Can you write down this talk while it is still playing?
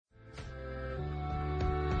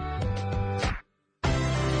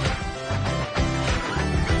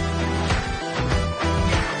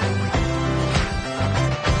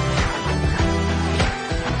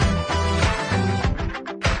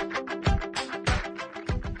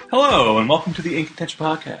Hello, and welcome to the Contention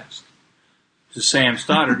podcast. This is Sam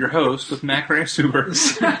Stoddard, your host, with Mac Super.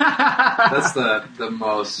 That's the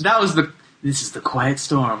most... This is the Quiet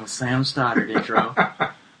Storm with Sam Stoddard intro.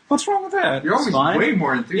 What's wrong with that? You're always way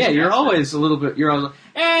more enthusiastic. Yeah, you're always like,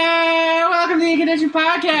 hey, welcome to the Contention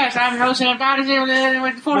podcast. I'm your host, Sam Stoddard,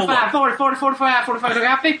 with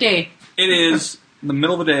 45, 50. It is the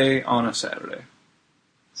middle of the day on a Saturday.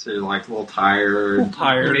 So you're like a little tired.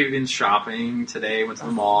 Maybe been shopping today, went to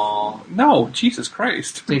the mall. No, Jesus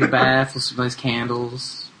Christ. Take a bath with some nice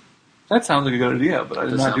candles. That sounds like a good idea, but I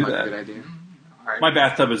did not do that. Like a good idea. All right. My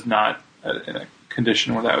bathtub is not in a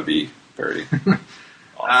condition where that would be very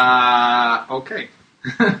awesome. Okay.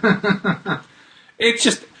 It's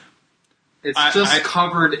just... It's just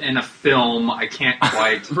covered in a film. I can't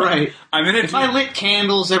quite... Right. If I lit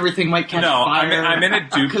candles, everything might catch fire. I'm in a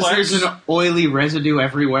duplex. Because there's an oily residue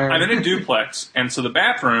everywhere. I'm in a duplex, and so the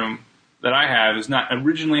bathroom that I have is not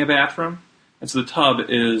originally a bathroom, and so the tub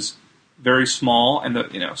is very small, and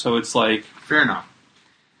so it's like... Fair enough.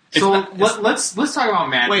 So let's talk about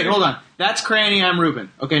magic. Wait, hold on. That's Cranny, I'm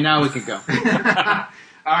Ruben. Okay, now we can go.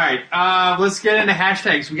 All right, let's get into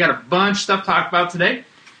hashtags. We got a bunch of stuff to talk about today.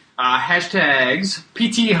 Hashtags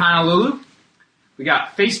PT Honolulu. We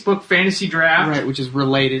got Facebook Fantasy Draft. Right, which is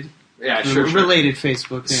related. Yeah, sure. Related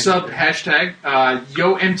Facebook. Sub hashtag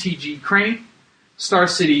Yo MTG Crane. Star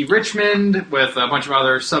City Richmond with a bunch of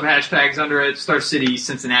other sub hashtags under it. Star City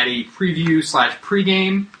Cincinnati Preview /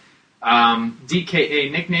 Pregame.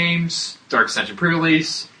 DKA Nicknames. Dark Ascension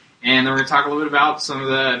Pre-Release. And then we're going to talk a little bit about some of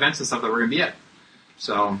the events and stuff that we're going to be at.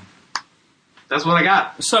 So, that's what I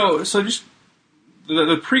got. So just...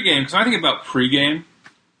 The pregame, because when I think about pregame,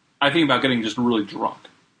 I think about getting just really drunk.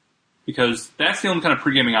 Because that's the only kind of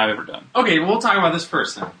pregaming I've ever done. Okay, well, we'll talk about this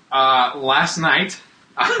first then. Last night,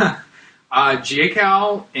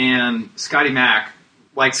 J-Cal and Scotty Mac,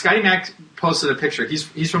 Scotty Mac posted a picture.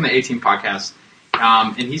 He's from the A-Team podcast,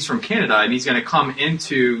 and he's from Canada, and he's going to come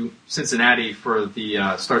into Cincinnati for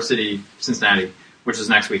the Star City Cincinnati, which is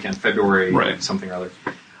next weekend, February something or other.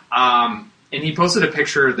 And he posted a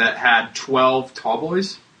picture that had 12 tall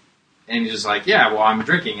boys. And he's just like, yeah, well, I'm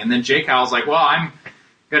drinking. And then Jake Cal's like, well, I'm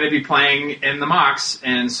going to be playing in the Mox.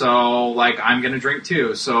 And so, I'm going to drink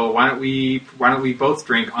too. So why don't we both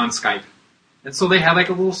drink on Skype? And so they had a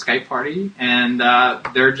little Skype party. And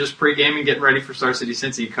they're just pre-gaming, getting ready for Star City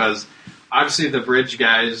Cincy. Because obviously the Bridge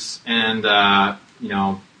guys and,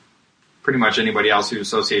 pretty much anybody else who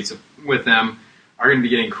associates with them are going to be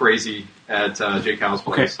getting crazy at J. Cal's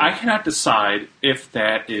place. Okay, I cannot decide if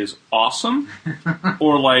that is awesome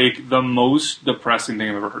or the most depressing thing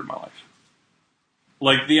I've ever heard in my life.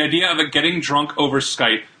 The idea of it getting drunk over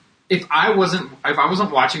Skype. If I wasn't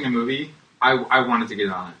watching a movie, I wanted to get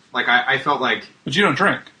on it. I felt like... But you don't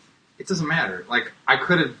drink. It doesn't matter. I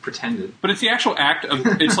could have pretended. But it's the actual act of...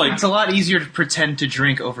 It's it's a lot easier to pretend to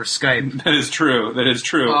drink over Skype. That is true.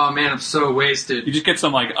 Oh, man, I'm so wasted. You just get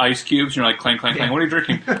some, ice cubes, and you're clang, clang, clang. What are you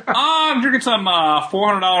drinking? I'm drinking some $400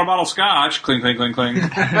 bottle of scotch. Cling, cling, cling, cling.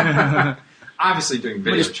 Obviously doing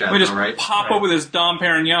video chat, we just right? pop over this Dom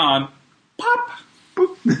Perignon. Pop!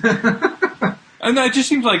 Boop. And that just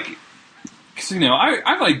seems like... Because,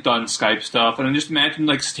 I've, done Skype stuff, and I just imagine,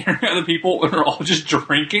 staring at the people that are all just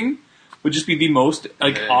drinking would just be the most,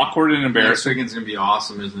 awkward and embarrassing. Next weekend's going to be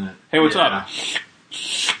awesome, isn't it? Hey, what's up?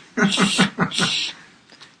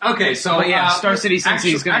 Okay, so... Star City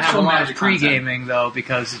Cincy is going to have a lot of pre-gaming, though,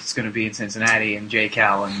 because it's going to be in Cincinnati and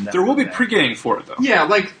J-Cal. And there will be pre-gaming for it, though. Yeah,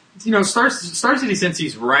 Star City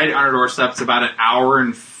Cincy's right on our doorstep. It's about an hour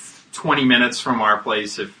and 20 minutes from our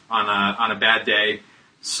place on a bad day.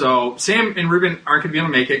 So Sam and Ruben aren't going to be able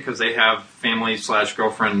to make it because they have family /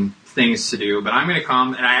 girlfriend things to do. But I'm going to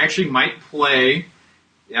come, and I actually might play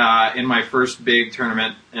in my first big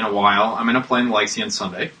tournament in a while. I'm going to play in the Legacy on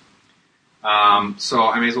Sunday. So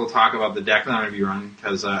I may as well talk about the deck that I'm going to be running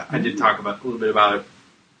because I did talk a little bit about it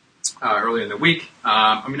earlier in the week.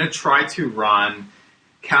 I'm going to try to run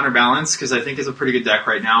Counterbalance because I think it's a pretty good deck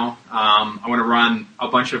right now. I want to run a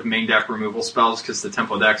bunch of main deck removal spells because the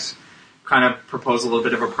tempo decks kind of propose a little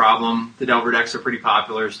bit of a problem. The Delver decks are pretty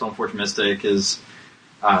popular. Stoneforge Mystic is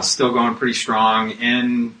still going pretty strong.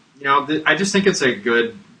 And, I just think it's a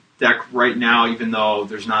good deck right now, even though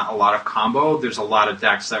there's not a lot of combo. There's a lot of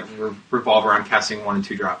decks that revolve around casting 1 and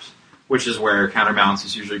 2 drops, which is where Counterbalance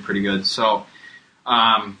is usually pretty good. So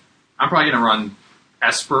I'm probably going to run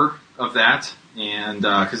Esper of that, and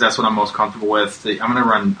because that's what I'm most comfortable with. I'm going to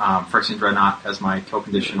run Phyrexian Dreadnought as my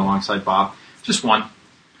co-condition alongside Bob. Just one.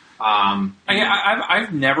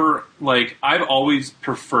 I've never, I've always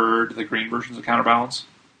preferred the green versions of Counterbalance.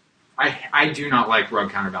 I do not like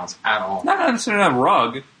Rug Counterbalance at all. Not necessarily not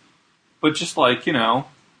Rug. but just like,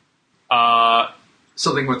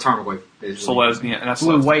 Something with Tarmogoyf, basically. Selesnya, and that's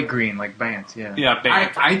Blue, white, green, like Bant, yeah. Yeah,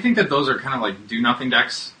 Bant. I think that those are kind of like do-nothing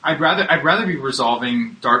decks. I'd rather be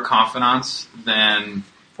resolving Dark Confidants than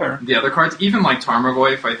Fair. the other cards. Even like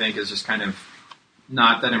Tarmogoyf, I think, is just kind of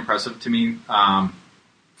not that impressive to me.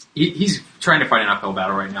 He's trying to fight an uphill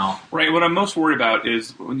battle right now. Right, what I'm most worried about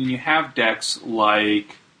is when you have decks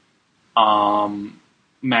like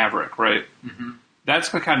Maverick, right? Mm-hmm. That's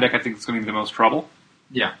the kind of deck I think is going to be the most trouble.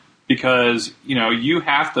 Yeah. Because, you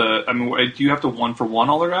have to... I mean, do you have to 1-for-1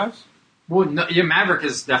 all their guys? Well, no, yeah, Maverick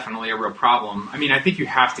is definitely a real problem. I mean, I think you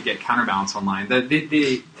have to get counterbalance online.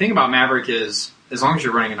 The thing about Maverick is, as long as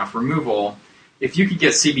you're running enough removal, if you could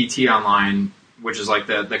get CBT online, which is like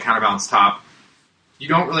the counterbalance top, you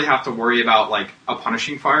don't really have to worry about like a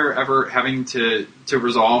Punishing Fire ever having to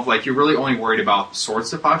resolve. Like, you're really only worried about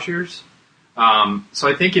Swords to Plowshares. So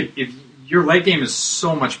I think if your late game is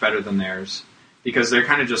so much better than theirs, because they're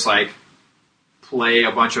kind of just like play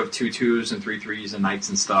a bunch of 2/2s and 3/3s and knights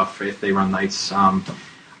and stuff if they run knights.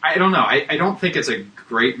 I don't know. I don't think it's a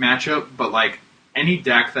great matchup, but like any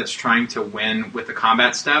deck that's trying to win with the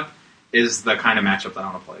combat step is the kind of matchup that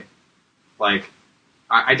I want to play. Like,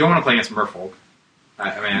 I don't want to play against Merfolk.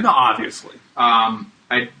 No, obviously.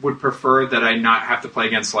 I would prefer that I not have to play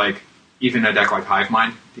against like even a deck like Hive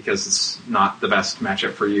Mind, because it's not the best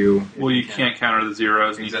matchup for you. Well, you can't counter the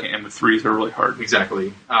zeros, and and the threes are really hard.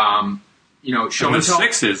 Exactly. Show and the tell.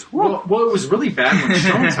 sixes. Well, it was really bad when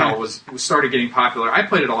Show and Tell was started getting popular. I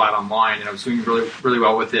played it a lot online, and I was doing really, really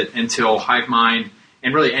well with it until Hive Mind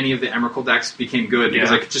and really any of the Emrakul decks became good,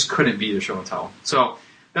 because I just couldn't beat a Show and Tell. So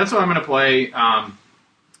that's what I'm going to play.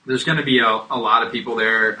 There's going to be a lot of people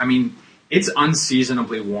there. I mean, it's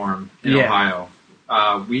unseasonably warm in Ohio.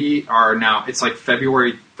 We are now, it's like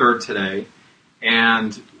February 3rd today,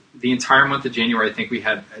 and the entire month of January, I think we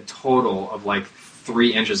had a total of like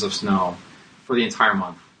 3 inches of snow for the entire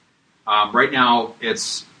month. Right now,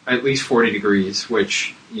 it's at least 40 degrees,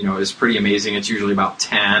 which, is pretty amazing. It's usually about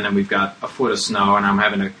 10, and we've got a foot of snow, and I'm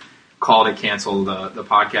having to call to cancel the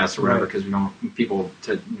podcast or whatever, because we don't want people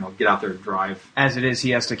to get out there and drive. As it is,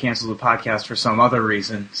 he has to cancel the podcast for some other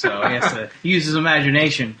reason, so he has to use his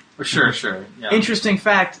imagination. Sure. Yeah. Interesting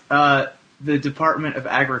fact, the Department of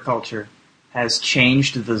Agriculture has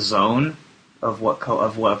changed the zone of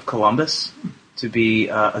Columbus to be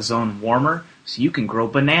a zone warmer, so you can grow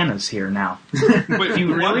bananas here now. But if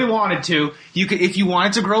you really wanted to, if you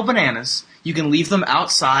wanted to grow bananas, you can leave them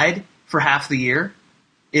outside for half the year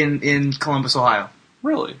in Columbus, Ohio.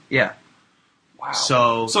 Really? Yeah. Wow.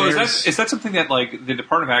 So is that something that like the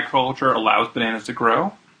Department of Agriculture allows bananas to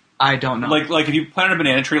grow? I don't know. Like if you planted a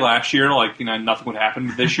banana tree last year, nothing would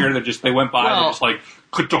happen. This year they went by and just like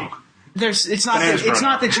ka-dunk. It's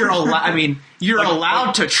not that you're allowed. I mean, you're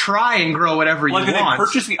allowed to try and grow whatever you want. Did they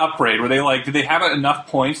purchase the upgrade? Were they did they have enough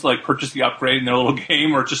points to purchase the upgrade in their little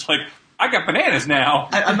game, or just I got bananas now?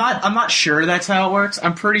 I'm not sure that's how it works.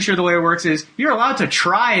 I'm pretty sure the way it works is you're allowed to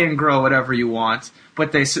try and grow whatever you want,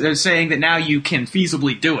 but they're saying that now you can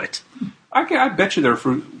feasibly do it. I bet you there are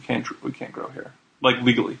fruit we can't grow here,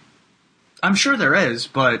 legally. I'm sure there is,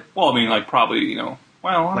 but well, I mean, probably I don't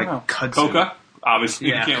know. Kudzu. Coca, obviously,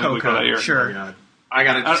 you can't legally grow that here. Sure. Oh, God. I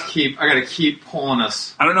gotta keep pulling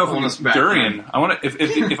us. I don't know if us back durian. I want to.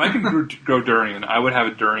 If I can grow durian, I would have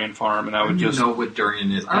a durian farm, and I would just know what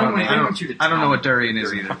durian is. I don't know what durian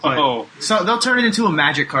is either. Oh, so they'll turn it into a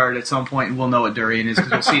magic card at some point, and we'll know what durian is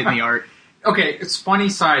because we'll see it in the art. Okay, it's funny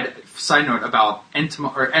side note about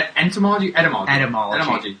etymology.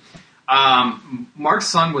 Mark's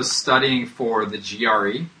son was studying for the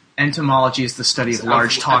GRE. Entomology is the study of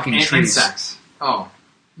large talking trees. Insects. Oh.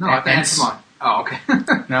 No, entomology. Oh, okay.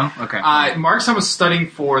 No? Okay. Mark's son was studying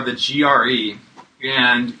for the GRE,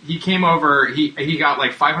 and he came over, he got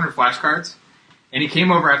 500 flashcards, and he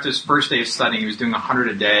came over after his first day of studying. He was doing 100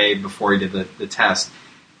 a day before he did the test.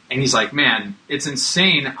 And he's like, man, it's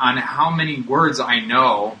insane on how many words I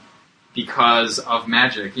know because of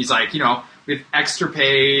Magic. He's like, with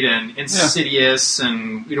Extirpate and Insidious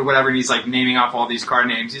and whatever, and he's naming off all these card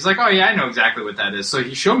names. He's like, oh yeah, I know exactly what that is. So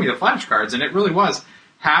he showed me the flashcards, and it really was.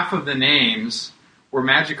 Half of the names were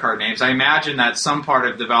Magic card names. I imagine that some part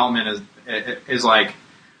of development is like,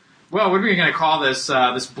 well, what are we going to call this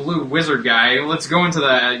blue wizard guy? Let's go into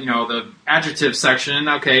the adjective section.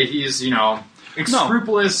 Okay, he's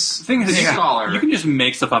unscrupulous scholar. You can just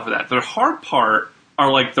make stuff up of that. The hard part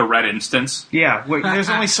are the red instance. Yeah, there's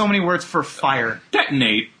only so many words for fire.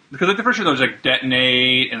 Detonate. Because the first year there was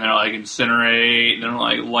detonate, and then incinerate, and then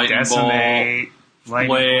lightning Decimate, bolt,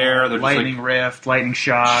 flare, lightning rift, lightning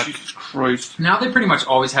shock. Jesus Christ. Now they pretty much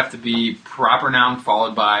always have to be proper noun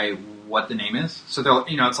followed by what the name is. So they'll,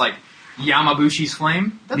 it's like Yamabushi's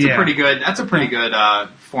Flame. That's Yeah. a pretty good. That's a pretty good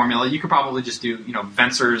formula. You could probably just do,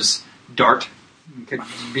 Venser's Dart. Could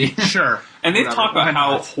be Sure. And they've Whatever. talked about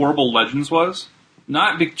how horrible Legends was.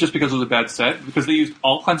 Not just because it was a bad set, because they used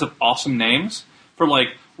all kinds of awesome names for,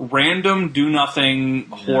 like, random, do-nothing,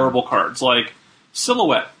 horrible cards. Like,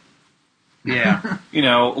 Silhouette. Yeah.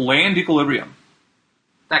 Land Equilibrium.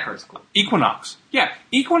 that card's cool. Equinox. Yeah,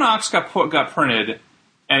 Equinox got printed,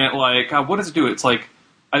 and it, like, what does it do? It's like,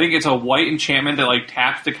 I think it's a white enchantment that, like,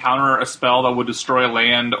 taps to counter a spell that would destroy a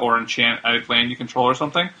land or enchant a land you control or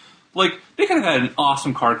something. Like, they could have had an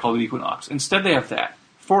awesome card called Equinox. Instead, they have that.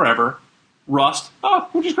 Forever. Rust. Oh,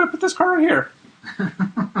 we're just going to put this card right here.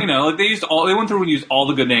 Like, they went through and used all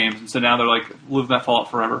the good names, and so now they're, like, living that Fallout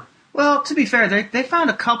forever. Well, to be fair, they found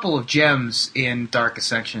a couple of gems in Dark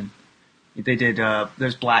Ascension. They did,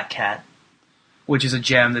 there's Black Cat, which is a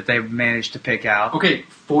gem that they managed to pick out. Okay,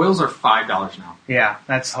 foils are $5 now. Yeah,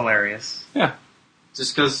 that's hilarious. Yeah.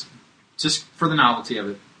 Just for the novelty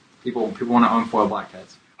of it. People want to own foil Black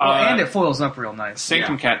Cats. And it foils up real nice.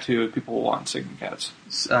 Sanctum Cat, too. People will want Sanctum Cats.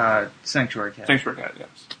 Sanctuary Cat. Sanctuary Cat, yes.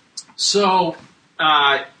 So,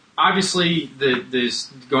 obviously, this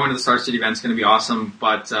going to the Star City event is going to be awesome,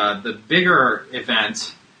 but the bigger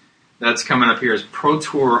event that's coming up here is Pro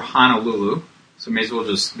Tour Honolulu. So, may as well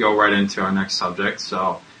just go right into our next subject.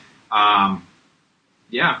 So, they're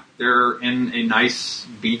in a nice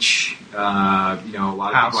beach. A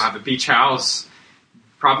lot of people have a beach house,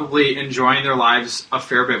 probably enjoying their lives a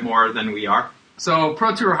fair bit more than we are. So,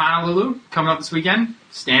 Pro Tour Honolulu coming up this weekend.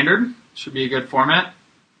 Standard should be a good format.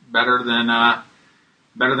 Better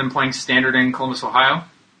than playing Standard in Columbus, Ohio,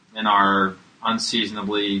 in our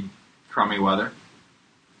unseasonably crummy weather.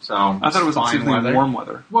 So I thought it was unseasonably warm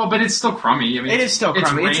weather. Well, but it's still crummy. I mean, It is still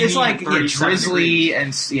crummy. It's like drizzly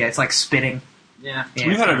degrees. and it's like spitting. Yeah.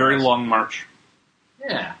 We've had a very long March.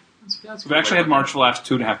 Yeah. That's We've actually had March for the last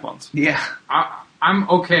 2.5 months. Yeah. I'm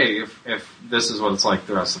okay if this is what it's like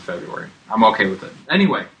the rest of February. I'm okay with it.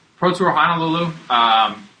 Anyway, Pro Tour Honolulu.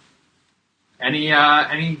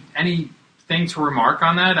 Anything to remark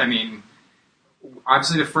on that? I mean,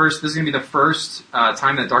 obviously this is going to be the first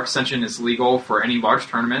time that Dark Ascension is legal for any large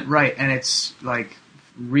tournament. Right, and it's like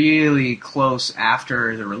really close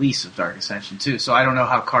after the release of Dark Ascension too. So I don't know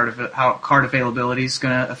how card availability is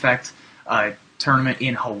going to affect a tournament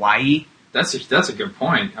in Hawaii. That's a good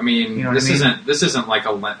point. I mean, this isn't like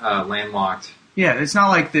a landlocked. Yeah, it's not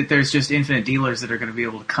like that. There's just infinite dealers that are going to be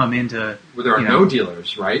able to come into. Well, there are no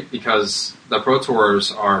dealers, right? Because the Pro Tours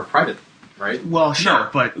are private, right? Well, sure, No,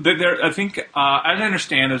 but I think, as I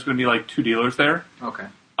understand, there's going to be like 2 dealers there. Okay.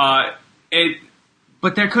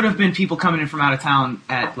 but there could have been people coming in from out of town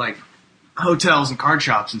at like hotels and card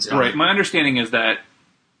shops and stuff. Right. My understanding is that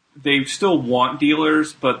they still want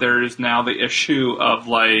dealers, but there is now the issue of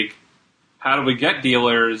like, how do we get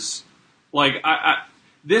dealers? Like,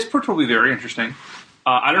 this Pro Tour will be very interesting.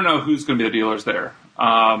 I don't know who's going to be the dealers there.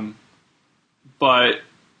 But,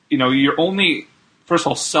 you're only, first of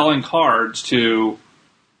all, selling cards to,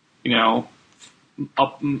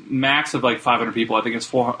 up max of like 500 people. I think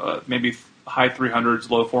it's maybe high 300s,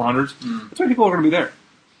 low 400s. That's how many people are going to be there.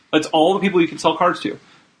 That's all the people you can sell cards to.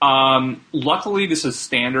 Luckily, this is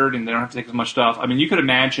standard, and they don't have to take as much stuff. I mean, you could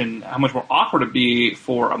imagine how much more awkward it'd be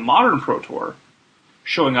for a modern Pro Tour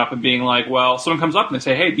showing up and being like, well, someone comes up and they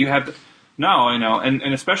say, hey, do you have... No, and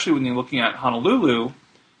especially when you're looking at Honolulu,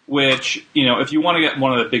 which, if you want to get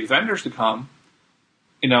one of the big vendors to come,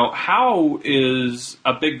 how is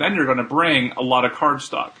a big vendor going to bring a lot of card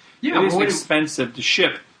stock? Yeah, it is expensive to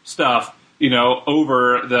ship stuff,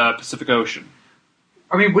 over the Pacific Ocean.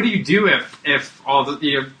 I mean, what do you do if all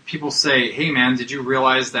the people say, hey, man, did you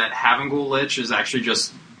realize that Havengul Lich is actually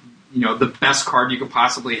just, the best card you could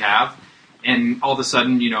possibly have? And all of a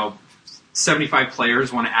sudden, 75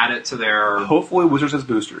 players want to add it to their... Hopefully Wizards has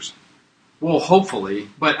boosters. Well, hopefully.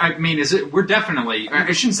 But, I mean, we're definitely...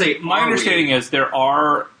 I shouldn't say... My understanding is there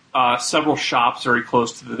are several shops very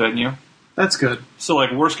close to the venue. That's good. So,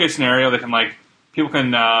 like, worst case scenario, they can, like... People can...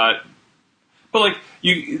 but, like,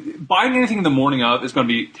 buying anything in the morning of is going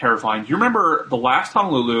to be terrifying. You remember the last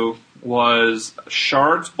Honolulu was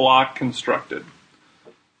Shards Block Constructed.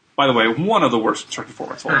 By the way, one of the worst constructed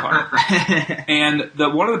formats of all time. And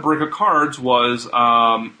one of the breakout cards was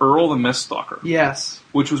Earl the Miststalker. Yes.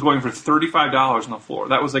 Which was going for $35 on the floor.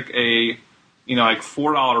 That was like a,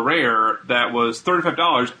 $4 rare that was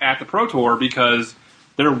 $35 at the Pro Tour because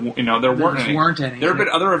there weren't any. There have been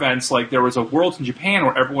other events, like there was a Worlds in Japan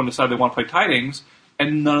where everyone decided they want to play Tidings,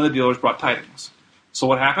 and none of the dealers brought Tidings. So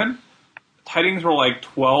what happened? Tidings were like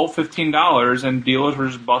 $12, $15, and dealers were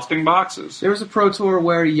just busting boxes. There was a Pro Tour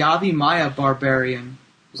where Yavi Maya Barbarian,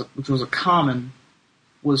 which was a common,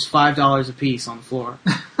 was $5 a piece on the floor.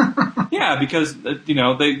 Yeah, because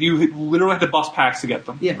you literally had to bust packs to get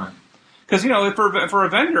them. Yeah. Because for a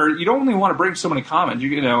vendor, you don't only want to bring so many commons.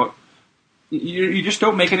 You just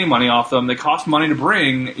don't make any money off them. They cost money to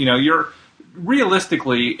bring. You're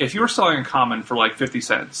realistically, if you're selling a common for like 50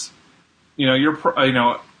 cents, you're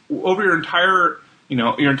over your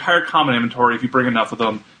entire common inventory. If you bring enough of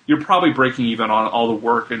them, you're probably breaking even on all the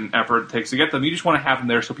work and effort it takes to get them. You just want to have them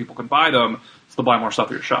there so people can buy them, so they'll buy more stuff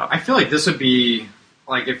at your shop. I feel like this would be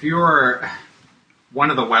like if you were one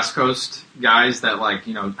of the West Coast guys that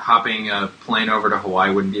hopping a plane over to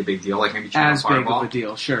Hawaii wouldn't be a big deal. Like maybe as big Fireball. of a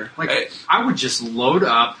deal, sure. Like I would just load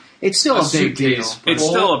up. It's still a big deal. It's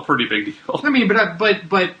still a pretty big deal. I mean,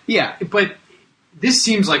 but yeah, but this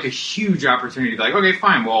seems like a huge opportunity. Like, okay,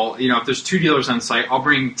 fine. Well, if there's 2 dealers on site, I'll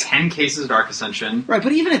bring 10 cases of Dark Ascension. Right,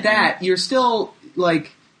 but even at that, you still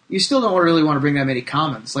don't really want to bring that many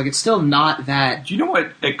commons. Like, it's still not that. Do you know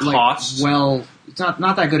what it costs? It's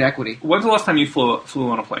not that good equity. When's the last time you flew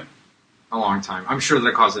on a plane? A long time. I'm sure that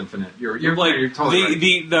it costs infinite. You're totally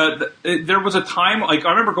right. There was a time, like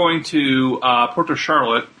I remember going to Puerto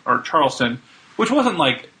Charlotte or Charleston, which wasn't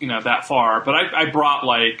that far, but I brought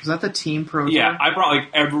Is that the team pro? Yeah, I brought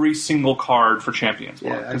every single card for Champions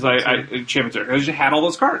because Champions I just had all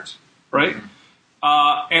those cards, right?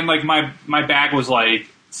 Mm-hmm. And my bag was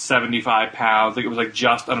 75 pounds. It was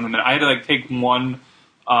just under the minute. I had to take one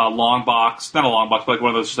long box, not a long box, but one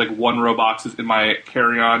of those just one row boxes in my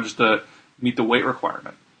carry-on just to meet the weight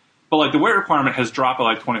requirement. But the weight requirement has dropped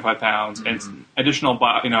by 25 pounds, mm-hmm. and additional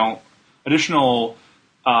bags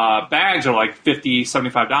are $50,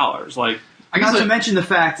 $75. Not to mention the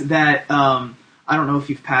fact that I don't know if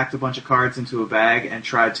you've packed a bunch of cards into a bag and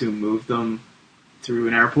tried to move them through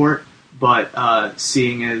an airport, but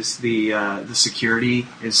seeing as the security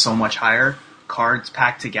is so much higher, cards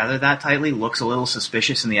packed together that tightly looks a little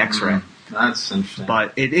suspicious in the X-ray. Mm-hmm. That's interesting.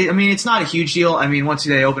 But it's not a huge deal. I mean, once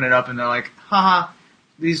they open it up and they're like, haha,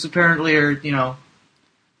 these apparently are,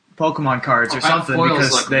 Pokemon cards or something.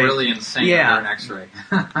 Foils look really insane under an X-ray.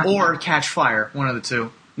 Or catch fire, one of the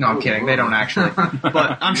two. No, I'm kidding. They don't actually.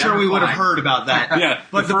 But I'm sure we would have heard about that. Yeah,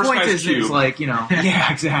 but the point is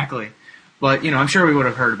yeah, exactly. But I'm sure we would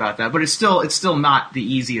have heard about that. But it's still not the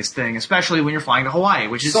easiest thing, especially when you're flying to Hawaii,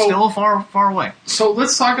 which is still far, far away. So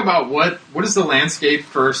let's talk about what does the landscape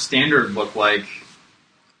for Standard look like?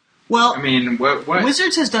 Well, I mean, what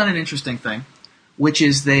Wizards has done an interesting thing, which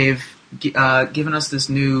is they've given us this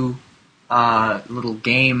new little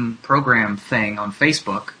game program thing on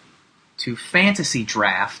Facebook to fantasy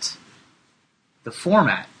draft the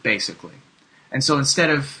format, basically. And so instead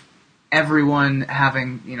of everyone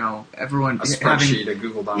having, a spreadsheet, a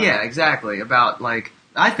Google Doc. Yeah, exactly. About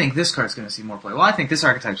I think this card's going to see more play. Well, I think this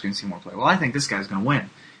archetype's going to see more play. Well, I think this guy's going to win.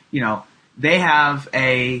 They have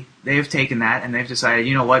taken that and they've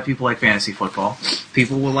decided, what, people like fantasy football.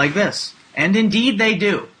 People will like this. And indeed they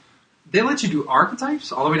do. They let you do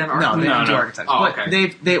archetypes all the way down to archetypes? No, they don't do archetypes. Oh, but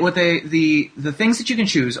okay. The things that you can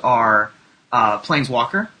choose are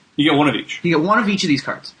Planeswalker. You get one of each. You get one of each of these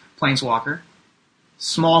cards. Planeswalker,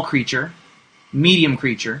 small creature, medium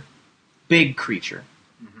creature, big creature,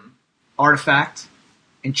 mm-hmm. artifact,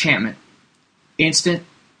 enchantment, instant,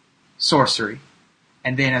 sorcery,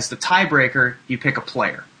 and then as the tiebreaker, you pick a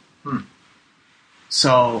player.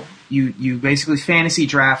 So you basically fantasy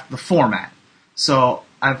draft the format. So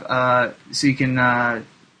you can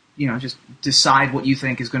just decide what you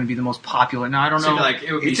think is going to be the most popular. Now I don't know.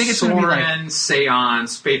 It would be Sorin,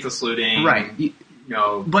 Seance, Faithless Looting, right?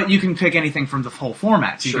 But you can pick anything from the whole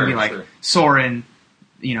format. So you can be Sorin,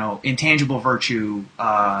 Intangible Virtue,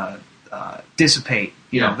 Dissipate,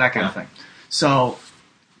 that kind of thing. So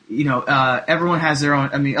everyone has their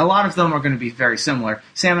own. I mean, a lot of them are going to be very similar.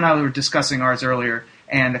 Sam and I were discussing ours earlier,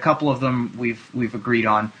 and a couple of them we've agreed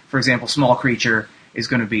on. For example, small creature is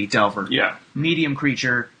going to be Delver. Yeah. Medium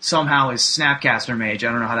creature somehow is Snapcaster Mage.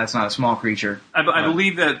 I don't know how that's not a small creature. I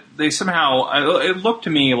believe that they somehow. It looked to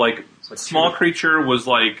me like small creature was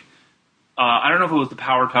I don't know if it was the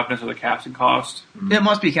power toughness or the casting cost. Mm-hmm. It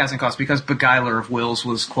must be casting cost because Beguiler of Wills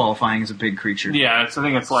was qualifying as a big creature. Yeah, I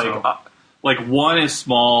think it's one is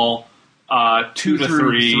small, 2 to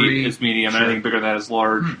 3 is medium, and anything bigger than that is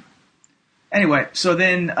large. Anyway, so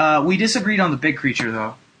then we disagreed on the big creature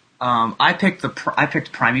though. I picked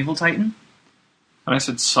Primeval Titan. And I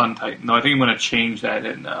said Sun Titan. No, I think I'm going to change that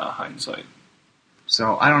in hindsight.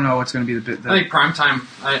 So I don't know what's going to be the I think Primetime.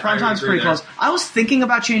 Primetime's pretty close. I was thinking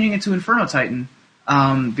about changing it to Inferno Titan,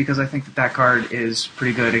 because I think that card is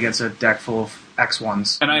pretty good against a deck full of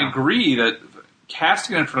X1s. And I agree that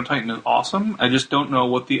casting an Inferno Titan is awesome. I just don't know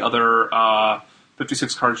what the other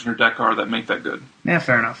 56 cards in your deck are that make that good. Yeah,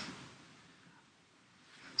 fair enough.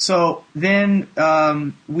 So then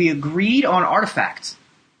we agreed on Artifact.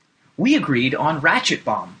 We agreed on Ratchet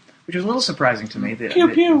Bomb, which was a little surprising to me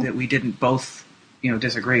that we didn't both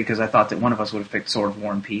disagree, because I thought that one of us would have picked Sword of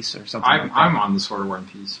War and Peace or something like that. I'm on the Sword of War and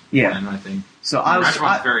Peace. Yeah. And I think. So Ratchet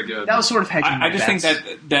Bomb's very good. That was sort of hedging my I just bets.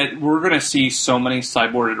 think that we're going to see so many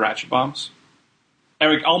sideboarded Ratchet Bombs.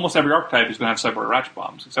 Almost every archetype is going to have sideboarded Ratchet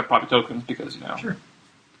Bombs, except probably tokens, because, Sure.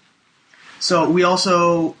 So we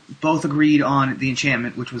also both agreed on the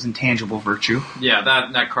enchantment, which was Intangible Virtue. Yeah,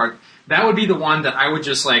 that card. That would be the one that I would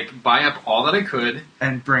just buy up all that I could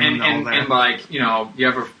and bring them all there. And you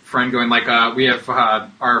have a friend going we have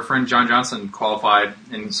our friend John Johnson qualified,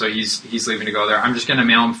 and so he's leaving to go there. I'm just going to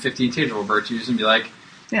mail him 50 Intangible Virtues and be like,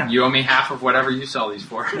 you owe me half of whatever you sell these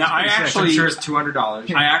for. Now, I'm sure it's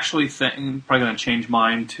 $200. I actually think I'm probably going to change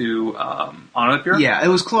mine to Honor the Pure. Yeah, it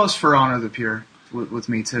was close for Honor the Pure with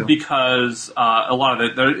me too, because a lot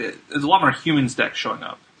of there's a lot more humans decks showing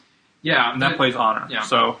up. Yeah, and that plays Honor. Yeah.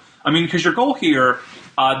 So because your goal here,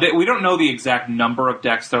 we don't know the exact number of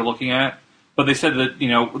decks they're looking at, but they said that they're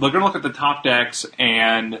going to look at the top decks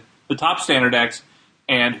and the top standard decks,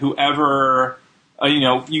 and whoever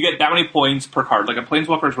you get that many points per card. Like a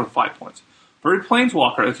Planeswalker is worth 5 points. For a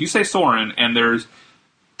Planeswalker, if you say Sorin and there's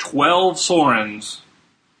 12 Sorins,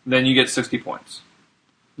 then you get 60 points.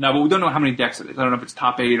 Now, but we don't know how many decks it is. I don't know if it's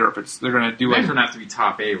top 8 or if they're going to do it. It doesn't have to be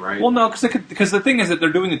top 8, right? Well, no, because the thing is that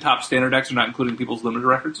they're doing the top standard decks. They're not including people's limited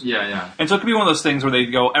records. Yeah. And so it could be one of those things where they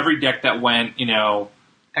go every deck that went,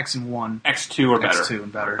 X and 1, X2 or better, X2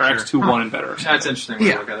 and better, or sure. X2 1 and better. That's interesting.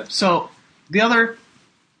 Way to look at it. So the other,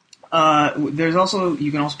 there's also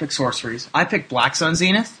you can also pick sorceries. I picked Black Sun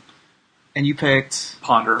Zenith, and you picked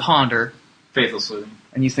Ponder. Faithless Looting.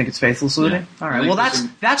 And you think it's Faithless Looting? Yeah. All right. Well,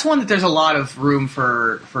 that's one that there's a lot of room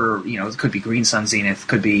for it could be Green Sun Zenith,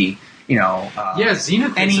 could be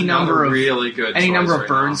Zenith any number of really good any number of right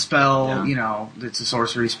burn now. spell, it's a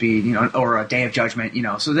sorcery speed, or a Day of Judgment,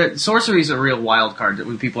 so sorcery is a real wild card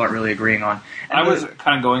that people aren't really agreeing on. And I was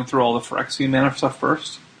kind of going through all the Phyrexian mana stuff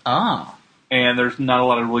first. And there's not a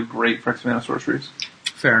lot of really great Phyrexian mana sorceries.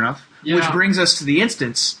 Fair enough. Yeah. Which brings us to the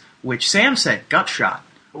instance, which Sam said, Gut Shot.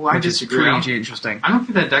 Well, I which disagree. is pretty interesting. I don't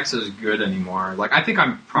think that deck's as good anymore. I think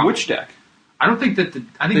I'm probably... Which deck? I don't think that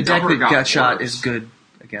I think the deck that Gut Shot worse. is good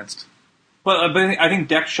against. But I think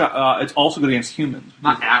deck shot. It's also good against humans.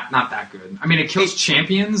 Not that good. I mean, it kills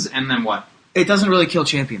champions, and then what? It doesn't really kill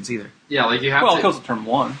champions either. Yeah, you have Well, to... it kills at turn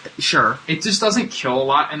 1. Sure. It just doesn't kill a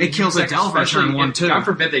lot. And it kills a Delver turn 1, too. God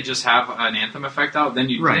forbid they just have an Anthem effect out, then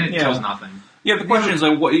it kills nothing. Yeah, the question is,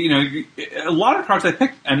 a lot of cards I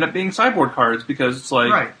picked end up being sideboard cards, because it's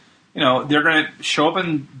right. They're going to show up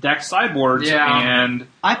in deck sideboards, and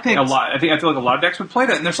I picked a lot. I feel like a lot of decks would play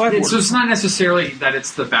that in their sideboards. So it's not necessarily that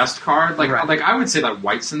it's the best card. Right. I would say that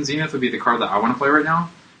White Sun Zenith would be the card that I want to play right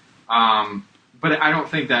now. But I don't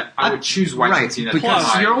think that I would choose White Sun Zenith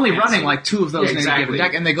because you're only running 2 of those in exactly. a given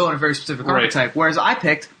deck, and they go in a very specific archetype. Whereas I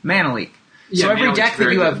picked Mana Leak. Yeah, so every Mana deck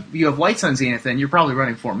Leak's that you have White Sun Zenith in, you're probably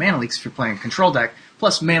running 4 Mana Leaks if you're playing a control deck.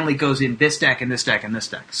 Plus, Mana Leak goes in this deck and this deck and this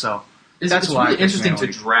deck. So that's why it's really interesting to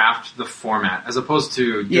draft the format as opposed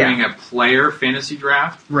to doing a player fantasy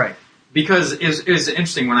draft. Right. Because it was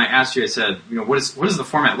interesting when I asked you, I said, what does the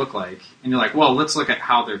format look like? And you're like, well, let's look at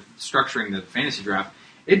how they're structuring the fantasy draft.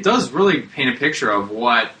 It does really paint a picture of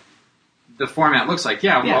what the format looks like.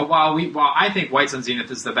 Yeah. While I think White Sun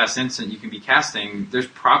Zenith is the best instant you can be casting, there's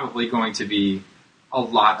probably going to be a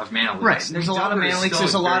lot of Mana Leaks. Right. There's a lot of Mana Leaks.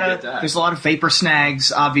 There's a lot of Vapor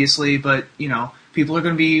Snags, obviously, but people are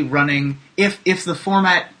going to be running if the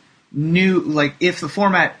format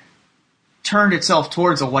turned itself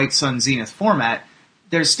towards a White Sun Zenith format.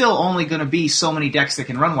 There's still only going to be so many decks that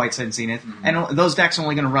can run White Sun Zenith, and those decks are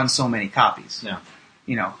only going to run so many copies. Yeah.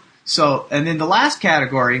 So, and then the last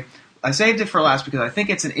category, I saved it for last because I think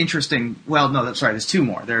it's an interesting. Well, no, sorry. There's 2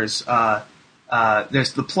 more. There's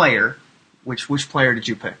the player. Which player did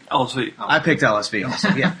you pick? LSV. I picked LSV also.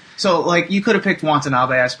 Yeah. So you could have picked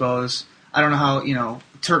Watanabe, I suppose. I don't know how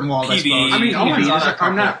Turtenwald. I suppose. I mean, Owen's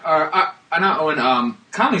on not Owen.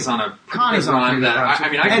 Conley's on a Conley's on a run.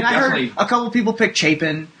 I heard a couple people pick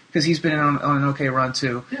Chapin because he's been on an okay run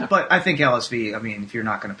too. Yeah. But I think LSV. I mean, if you're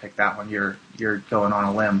not going to pick that one, you're going on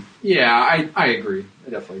a limb. Yeah, I agree. I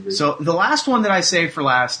definitely agree. So the last one that I saved for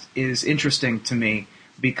last is interesting to me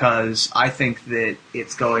because I think that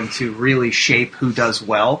it's going to really shape who does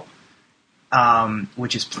well,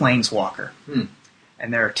 which is Planeswalker.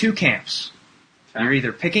 And there are 2 camps. You're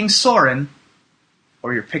either picking Sorin,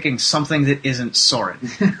 or you're picking something that isn't Sorin.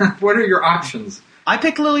 What are your options? I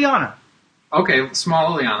picked Liliana. Okay,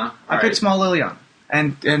 small Liliana. I picked small Liliana.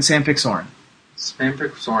 And Sam picked Sorin. Sam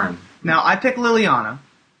picked Sorin. Now, I picked Liliana.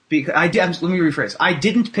 Because let me rephrase. I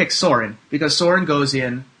didn't pick Sorin because Sorin goes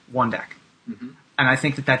in one deck. Mm-hmm. And I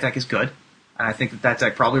think that deck is good. And I think that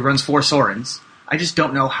deck probably runs 4 Sorins. I just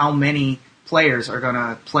don't know how many players are going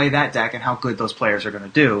to play that deck and how good those players are going to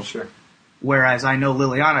do. Sure. Whereas I know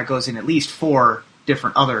Liliana goes in at least 4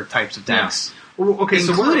 different other types of decks. Yeah. Well, okay,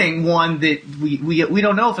 including one that we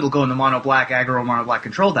don't know if it'll go in the mono black aggro mono black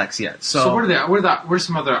control decks yet. So what are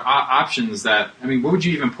some other options that what would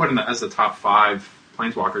you even put in as the top 5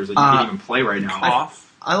 planeswalkers that you can't even play right now?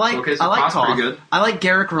 I like Koth. Pretty good. I like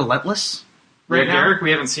Garrick Relentless. Right now. Garrick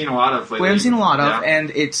we haven't seen a lot of lately. We haven't seen a lot of, and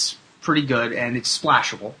it's pretty good and it's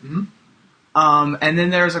splashable. Mm-hmm. And then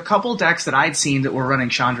there's a couple decks that I'd seen that were running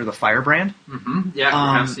Chandra the Firebrand. Mm-hmm. Yeah,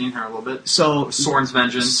 we have seen her a little bit. So Sorin's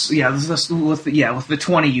Vengeance. Yeah, with the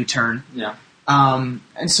 20 U-turn. Yeah.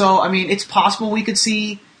 And so it's possible we could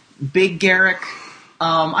see Big Garrick.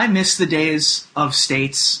 I miss the days of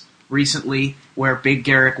states recently where Big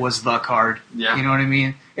Garrick was the card. Yeah. You know what I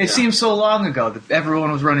mean? It seems so long ago that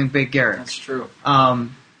everyone was running Big Garrick. That's true.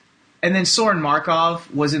 And then Sorin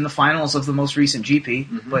Markov was in the finals of the most recent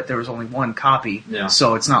GP, but there was only one copy,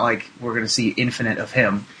 so it's not like we're going to see infinite of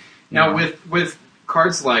him. Now, with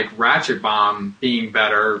cards like Ratchet Bomb being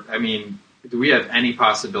better, do we have any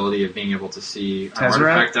possibility of being able to see an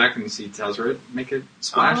artifact deck and see Tezzeret make it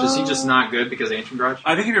splash? Is he just not good because of Ancient Grudge?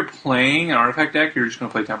 I think if you're playing an artifact deck, you're just going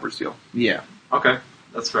to play Tempered Steel. Yeah. Okay,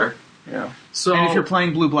 that's fair. Yeah. So, and if you're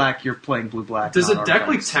playing blue-black, you're playing blue-black. Does a deck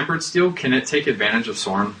like Tempered Steel, can it take advantage of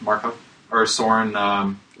Sorin Markov? Or Sorin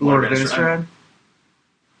Lord of Innistrad?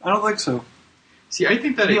 I don't think so. See, I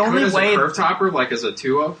think that it could as a curve topper, like as a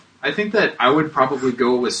 2-of. I think that I would probably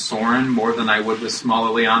go with Sorin more than I would with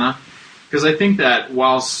small Liliana. Because I think that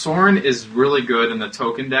while Sorin is really good in the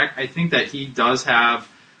token deck, I think that he does have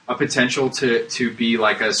a potential to be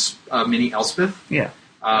like a mini Elspeth. Yeah.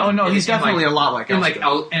 He's definitely a lot like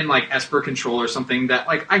Elspeth. And like Esper Control or something that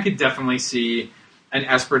I could definitely see an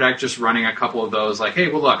Esper deck just running a couple of those. Like, hey,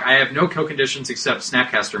 well, look, I have no kill conditions except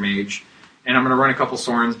Snapcaster Mage, and I'm going to run a couple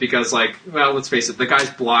Sorins because, let's face it, the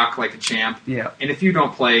guys block like a champ. Yeah. And if you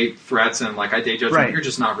don't play threats and I Day Judgment, you're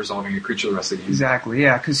just not resolving a creature the rest of the game. Exactly,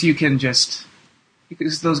 yeah, because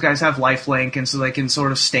because those guys have lifelink, and so they can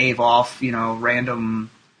sort of stave off,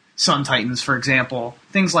 random Sun Titans, for example,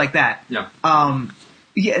 things like that. Yeah.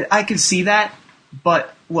 Yeah, I can see that,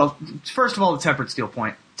 but, first of all, the Tempered Steel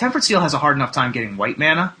point. Tempered Steel has a hard enough time getting white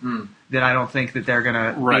mana that I don't think that they're going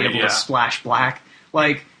to be able to splash black.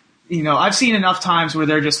 I've seen enough times where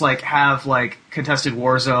they're just, have, Contested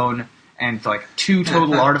Warzone and, 2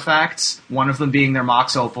 total artifacts, one of them being their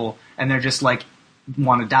Mox Opal, and they're just,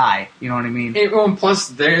 want to die. You know what I mean? And plus,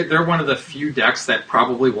 they're one of the few decks that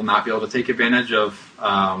probably will not be able to take advantage of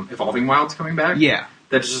Evolving Wilds coming back. Yeah.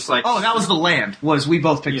 That's just that was the land. We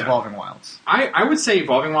both picked Evolving Wilds. I would say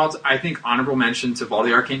Evolving Wilds. I think honorable mention to Evolve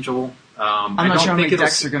the Archangel. I'm not sure how many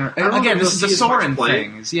decks are going to... Again, this is the Sorin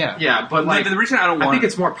things. Yeah. Yeah, but the reason I think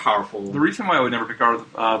it's more powerful. The reason why I would never pick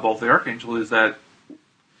Evolve the Archangel is that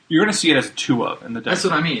you're going to see it as a 2-of in the deck. That's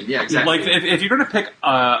what I mean. Yeah, exactly. If you're going to pick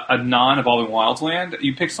a non-Evolving Wilds land,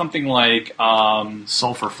 you pick something like...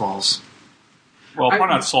 Sulfur Falls. Well, probably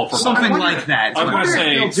not Sulfur. Something like that. I was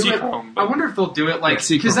going to say Seachrome. I wonder if they'll do it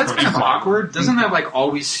because that's kind of awkward. Doesn't that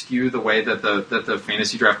always skew the way that the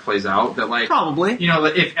fantasy draft plays out? That probably.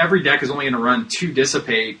 If every deck is only going to run 2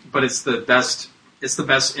 Dissipate, but it's the best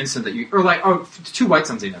instant that you 2 White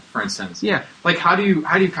Sun Zenith, for instance. Yeah. How do you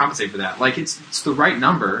compensate for that? It's the right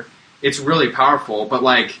number. It's really powerful, but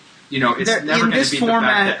it's never going to be the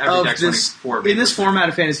fact that every deck's running 4. In this format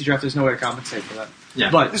of fantasy draft, there's no way to compensate for that. Yeah,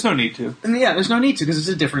 but there's no need to. Yeah, there's no need to because it's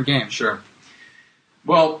a different game. Sure.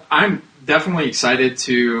 Well, I'm definitely excited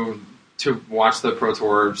to watch the Pro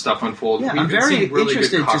Tour stuff unfold. Yeah, I'm very really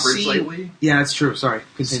interested good coverage to see. Lately. Yeah, that's true. Sorry,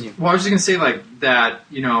 continue. Well, I was just gonna say that.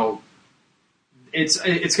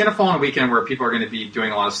 It's gonna fall on a weekend where people are gonna be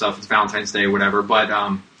doing a lot of stuff. It's Valentine's Day, or whatever. But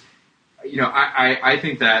I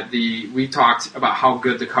think that we talked about how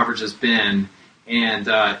good the coverage has been, and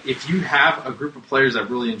if you have a group of players that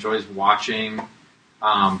really enjoys watching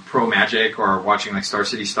Pro Magic or watching Star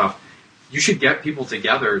City stuff, you should get people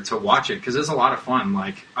together to watch it because it's a lot of fun.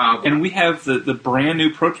 And we have the brand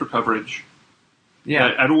new Pro Tour coverage.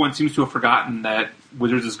 Yeah, everyone seems to have forgotten that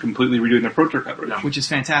Wizards is completely redoing their Pro Tour coverage, which is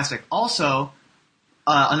fantastic. Also,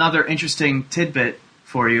 another interesting tidbit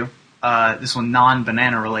for you. This one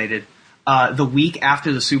non-banana related. The week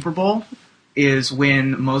after the Super Bowl, is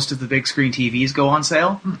when most of the big screen TVs go on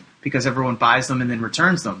sale because everyone buys them and then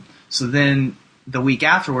returns them. So then the week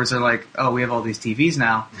afterwards, they're like, oh, we have all these TVs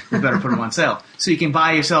now. We better put them on sale. So you can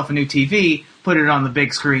buy yourself a new TV, put it on the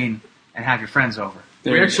big screen, and have your friends over.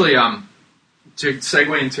 We actually, to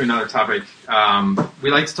segue into another topic,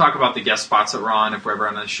 we like to talk about the guest spots that we're on if we're ever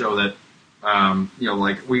on a show that,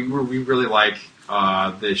 like we really like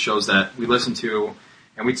the shows that we listen to,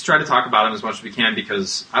 and we try to talk about them as much as we can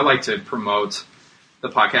because I like to promote the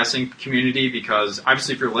podcasting community because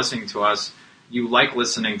obviously if you're listening to us, you like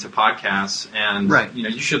listening to podcasts, and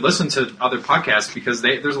you should listen to other podcasts because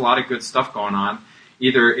there's a lot of good stuff going on.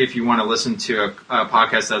 Either if you want to listen to a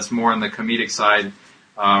podcast that's more on the comedic side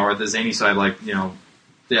or the zany side, like the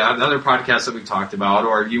other podcasts that we've talked about,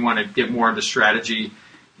 or if you want to get more into strategy,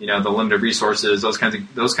 the limited resources, those kinds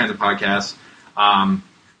of podcasts,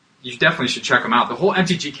 you definitely should check them out. The whole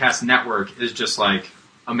MTG Cast network is just like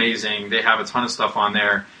amazing. They have a ton of stuff on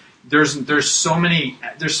there. There's so many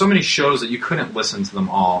shows that you couldn't listen to them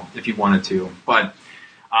all if you wanted to. But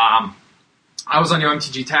I was on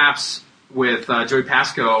MTG Taps with Joey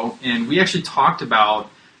Pasco, and we actually talked about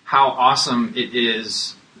how awesome it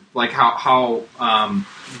is, like how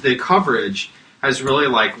the coverage has really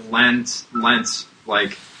like lent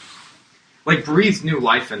like breathed new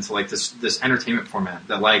life into like this entertainment format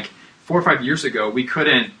that like 4 or 5 years ago we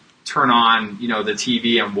couldn't turn on the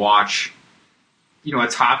TV and watch a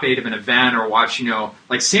top 8 of an event or watch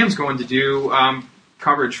like Sam's going to do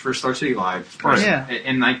coverage for Star City Live,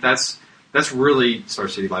 and like that's really Star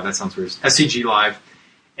City Live. That sounds weird. SCG Live,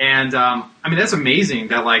 and that's amazing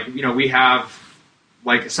that like we have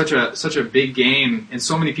like such a big game and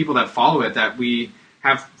so many people that follow it that we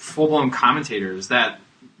have full blown commentators that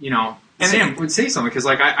and Sam would say something because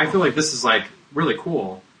like I feel like this is like really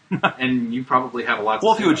cool, and you probably have a lot.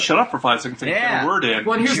 Well, if you would shut up for 5 seconds and get a word in.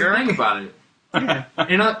 Well, here's the thing about it. Yeah.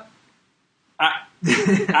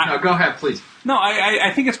 No, go ahead, please. No,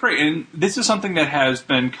 I think it's great, and this is something that has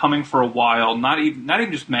been coming for a while. Not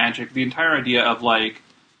even just Magic. The entire idea of like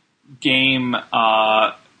game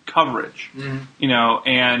coverage, and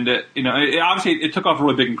obviously it took off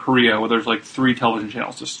really big in Korea, where there's like 3 television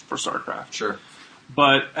channels just for StarCraft. Sure.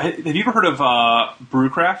 But have you ever heard of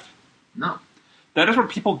Brewcraft? No. That is where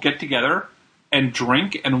people get together and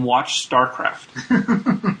drink and watch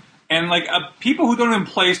StarCraft. And like people who don't even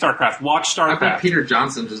play StarCraft watch StarCraft. I bet Peter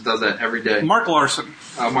Johnson just does that every day. Mark Larson.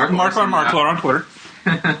 Mark Larson on Twitter.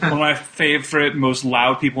 One of my favorite, most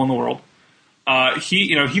loud people in the world.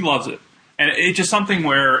 He loves it, and it's just something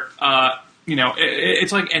where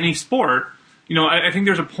it's like any sport. I think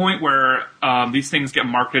there's a point where these things get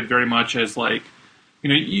marketed very much as like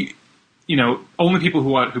only people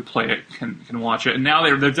who play it can watch it, and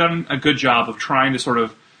now they've done a good job of trying to sort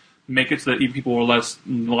of make it so that even people who are less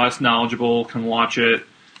knowledgeable can watch it,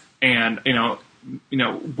 and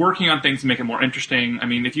working on things to make it more interesting. I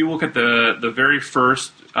mean, if you look at the very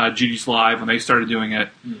first GG's Live when they started doing it,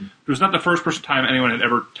 it was not the first time anyone had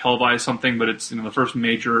ever televised something, but it's the first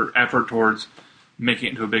major effort towards making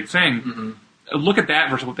it into a big thing. Mm-hmm. Look at that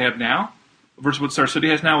versus what they have now, versus what Star City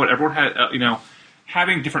has now. What everyone had,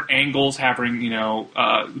 having different angles, having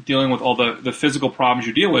dealing with all the physical problems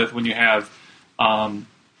you deal with when you have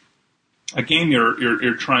a game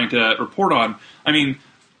you're trying to report on. I mean,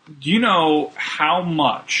 do you know how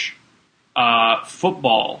much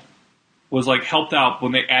football was like helped out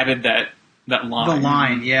when they added that line? The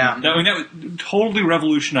line, yeah. That totally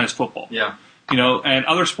revolutionized football. Yeah. And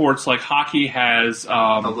other sports like hockey has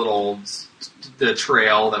the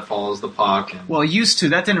trail that follows the puck. And well, used to.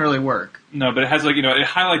 That didn't really work. No, but it has it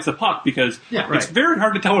highlights the puck because it's very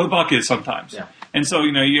hard to tell where the puck is sometimes. Yeah. And so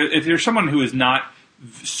if you're someone who is not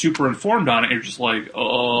super informed on it, you're just like,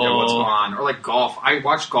 oh, yeah, what's going on? Or like golf. I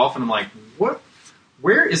watch golf and I'm like, what?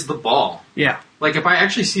 Where is the ball? Yeah. Like if I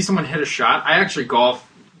actually see someone hit a shot, I actually golf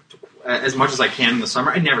as much as I can in the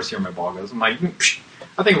summer. I never see where my ball goes. I'm like,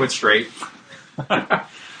 I think it went straight. But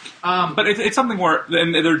it's something where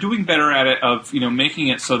and they're doing better at it of making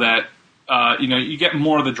it so that you get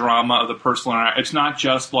more of the drama of the personal. It's not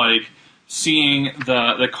just like seeing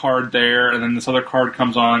the card there and then this other card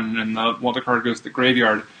comes on and the other card goes to the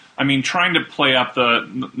graveyard. I mean, trying to play up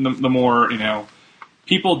the more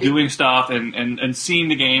people doing stuff and seeing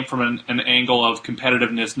the game from an angle of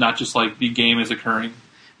competitiveness, not just like the game is occurring.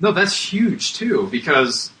 No, that's huge too,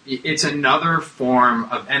 because it's another form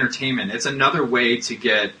of entertainment. It's another way to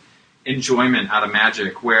get enjoyment out of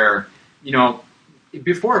Magic where,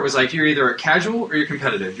 before it was like you're either casual or you're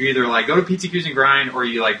competitive. You either like go to PTQs and grind or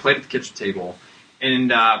you like play at the kitchen table. And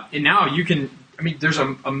now you can, there's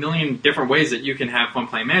a million different ways that you can have fun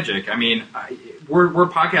playing Magic. We're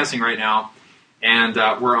podcasting right now and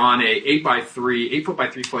we're on a 8 foot by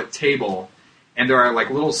 3 foot table, and there are like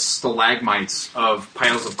little stalagmites of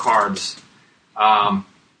piles of cards.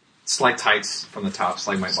 Stalactites from the top,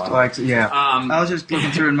 stalagmite bottom. Yeah. I was just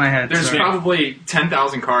looking through in my head. There's probably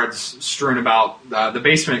 10,000 cards strewn about the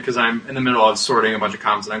basement because I'm in the middle of sorting a bunch of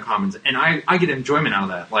commons and uncommons, and I get enjoyment out of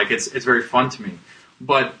that. Like it's very fun to me.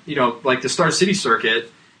 But like the Star City circuit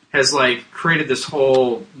has like created this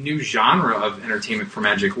whole new genre of entertainment for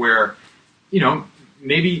Magic, where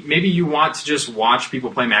maybe you want to just watch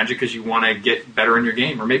people play Magic because you want to get better in your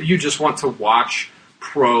game, or maybe you just want to watch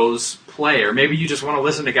pros play, or maybe you just want to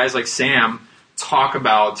listen to guys like Sam talk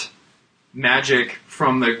about Magic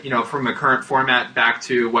from the current format back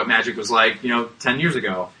to what Magic was like 10 years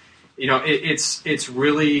ago. It's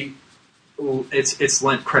really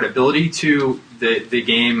lent credibility to the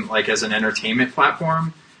game, like as an entertainment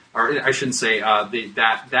platform, or I shouldn't say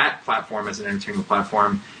that platform as an entertainment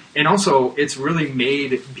platform, and also it's really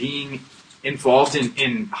made being involved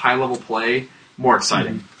in high level play more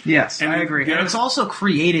exciting. Yes, I agree. And it's also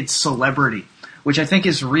created celebrity, which I think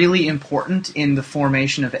is really important in the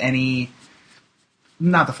formation of the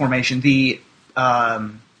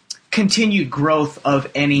continued growth of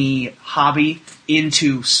any hobby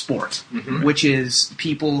into sport, which is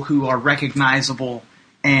people who are recognizable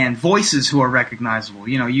and voices who are recognizable.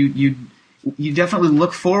 You definitely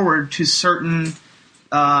look forward to certain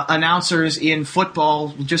announcers in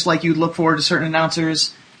football, just like you'd look forward to certain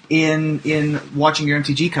announcers in watching your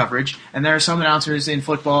MTG coverage, and there are some announcers in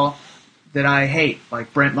football that I hate,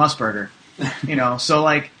 like Brent Musburger. So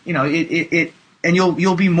and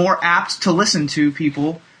you'll be more apt to listen to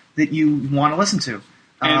people that you want to listen to.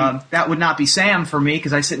 That would not be Sam for me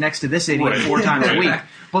because I sit next to this idiot 4 times a week.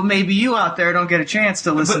 But maybe you out there don't get a chance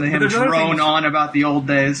to listen to him drone on about the old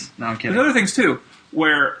days. No, I'm kidding. There's other things too,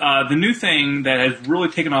 where the new thing that has really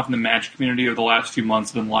taken off in the Magic community over the last few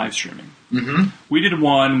months has been live streaming. Mm-hmm. We did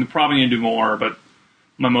one. We probably need to do more, but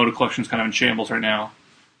my Moto collection is kind of in shambles right now.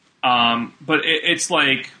 But it's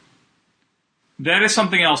like that is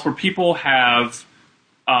something else where people have,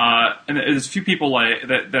 and there's a few people like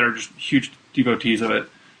that are just huge devotees of it.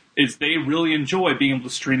 Is they really enjoy being able to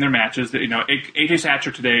stream their matches. That AJ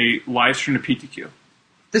Satcher today live streamed a PTQ.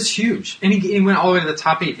 That's huge, and he went all the way to the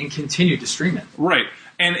top 8 and continued to stream it. Right,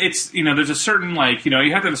 and it's there's a certain you have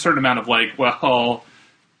to have a certain amount of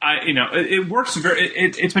it works very.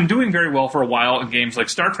 It's been doing very well for a while in games like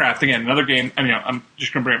StarCraft. Again, another game. I'm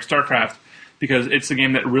just going to bring up StarCraft because it's a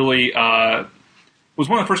game that really was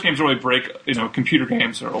one of the first games to really break computer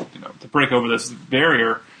games or to break over this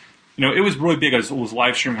barrier. It was really big as it was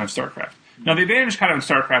live streaming on StarCraft. Now the advantage kind of in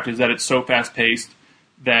StarCraft is that it's so fast paced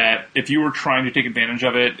that if you were trying to take advantage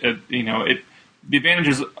of it, the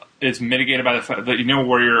advantage is mitigated by the fact that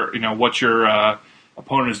where what your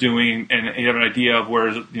opponent is doing, and you have an idea of where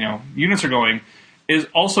units are going, is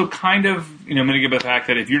also kind of mitigated by the fact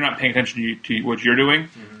that if you're not paying attention to what you're doing,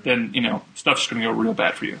 then stuff's going to go real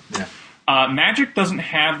bad for you. Yeah. Magic doesn't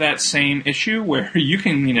have that same issue where you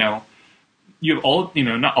can you have all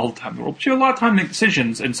not all the time in the world, but you have a lot of time to make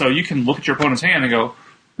decisions, and so you can look at your opponent's hand and go,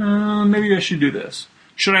 maybe I should do this.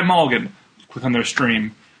 Should I mulligan? Click on their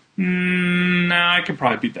stream. Nah, I could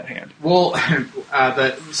probably beat that hand. Well,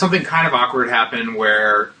 something kind of awkward happened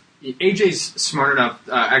where AJ's smart enough.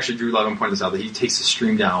 Actually, Drew Levin pointed this out, that he takes the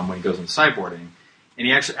stream down when he goes into sideboarding, and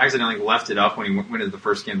he actually accidentally left it up when he went into the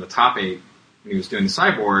first game of the top 8 when he was doing the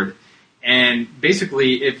sideboard. And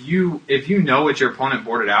basically, if you know what your opponent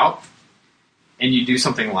boarded out, and you do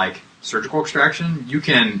something like surgical extraction, you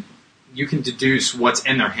can deduce what's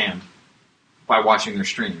in their hand by watching their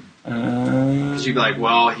stream. Because you'd be like,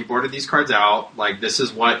 well, he boarded these cards out, like this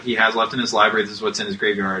is what he has left in his library, this is what's in his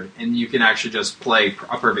graveyard, and you can actually just play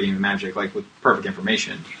a perfect game of Magic, like with perfect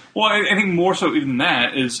information. Well, I think more so even than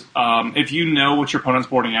that is if you know what your opponent's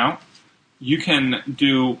boarding out, you can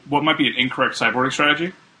do what might be an incorrect sideboarding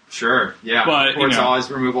strategy. Sure, yeah. But, or it's always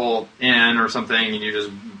removal in or something, and you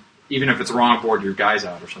just, even if it's wrong, board your guys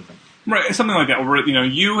out or something. Right, something like that. Where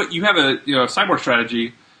you have a sideboard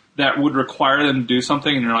strategy that would require them to do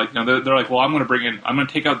something, and you're like, they're like, well, I'm going to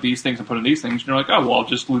take out these things and put in these things, and you're like, oh, well, I'll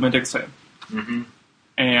just leave and take the same. Mm-hmm.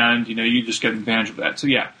 And you just get advantage of that. So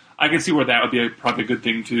yeah, I can see where that would be probably a good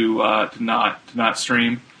thing to not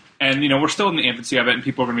stream. And we're still in the infancy of it, and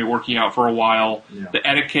people are going to be working out for a while the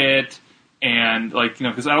etiquette and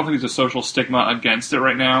because I don't think there's a social stigma against it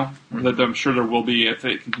right now. Mm-hmm. That I'm sure there will be if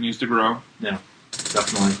it continues to grow. Yeah,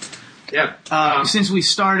 definitely. Yeah. Since we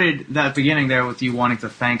started that beginning there with you wanting to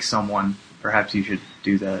thank someone, perhaps you should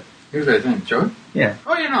do that. Here's what I think, Joey. Yeah.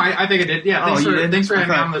 Oh yeah, no, I think I did. Yeah. Thanks for having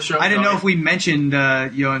me on the show. I didn't know if we mentioned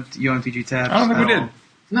UNTG tabs. I don't think we did.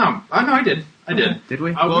 No, I did. I did. Did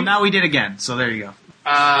we? Well, now we did again, so there you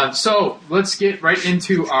go. So let's get right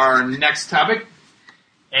into our next topic.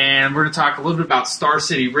 And we're going to talk a little bit about Star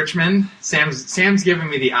City Richmond. Sam's giving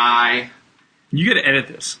me the eye. You got to edit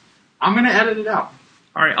this. I'm going to edit it out.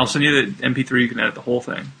 All right, I'll send you the MP3. You can edit the whole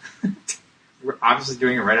thing. We're obviously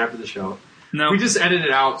doing it right after the show. No, we just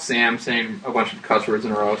edited out Sam saying a bunch of cuss words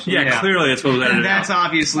in a row. So yeah, clearly that's what was edited That's out.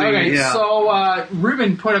 obviously okay. yeah. So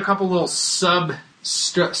Ruben put a couple little sub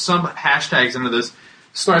hashtags into this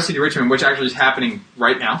Star City Richmond, which actually is happening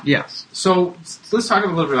right now. Yes. So let's talk a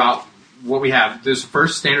little bit about what we have. There's the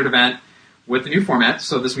first standard event with the new format,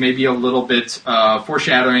 so this may be a little bit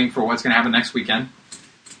foreshadowing for what's going to happen next weekend.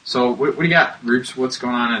 So what do you got, Roops? What's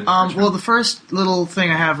going on in Well, the first little thing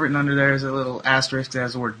I have written under there is a little asterisk that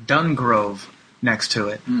has the word Dungrove next to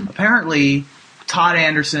it. Apparently, Todd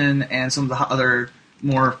Anderson and some of the other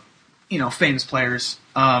more famous players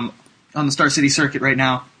on the Star City circuit right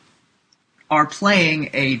now are playing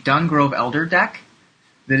a Dungrove Elder deck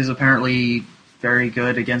that is apparently very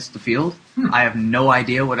good against the field. I have no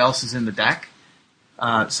idea what else is in the deck.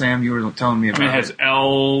 Sam, you were telling me about it has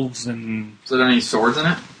elves and... Is there any swords in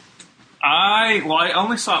it? I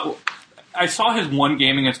saw his one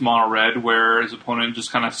game against Mono Red where his opponent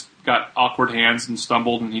just kind of got awkward hands and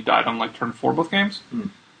stumbled and he died on like turn 4 both games.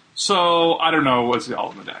 So I don't know what's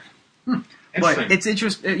all in the deck. But it's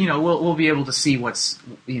interesting. We'll be able to see what's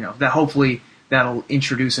that. Hopefully, that'll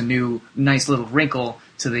introduce a new nice little wrinkle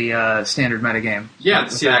to the standard metagame. Yeah,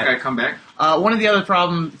 to see that guy come back. One of the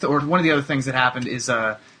other things that happened is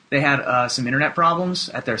they had some internet problems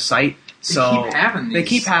at their site. So they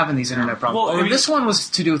keep having these internet problems. Well, this one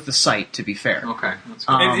was to do with the site, to be fair. Okay, that's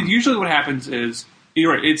good. And usually what happens is,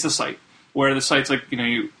 you're right, it's the site, where the site's like,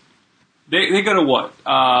 they go to what?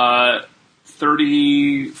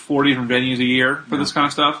 30, 40 different venues a year for this kind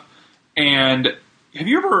of stuff. And have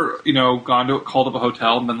you ever, called up a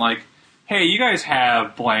hotel and been like, hey, you guys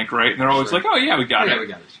have blank, right? And they're always like, oh, yeah, we got it. Yeah, we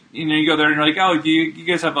got it. You go there and you're like, oh, you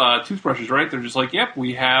guys have toothbrushes, right? They're just like, yep,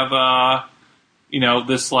 we have,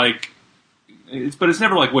 this, like, but it's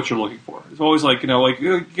never like what you're looking for. It's always like,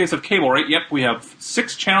 you guys have cable, right? Yep, we have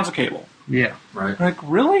 6 channels of cable. Yeah. Right. Like,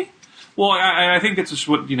 really? Well, I think it's just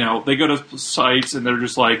what, they go to sites and they're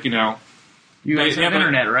just like, you guys they have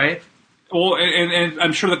internet, right? Well, and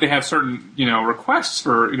I'm sure that they have certain, requests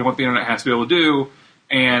for, what the internet has to be able to do,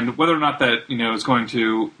 and whether or not that, is going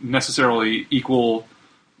to necessarily equal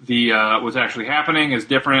the what's actually happening is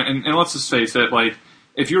different. And let's just face it, like,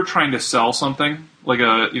 if you're trying to sell something, like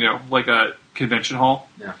a convention hall,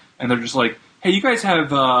 and they're just like, hey, you guys have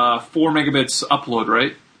 4 megabits upload,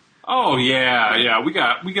 right? Oh, yeah, we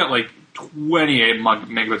got like 28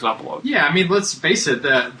 megabits upload. Yeah, I mean, let's face it,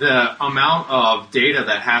 the amount of data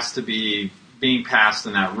that has to be being passed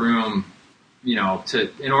in that room, in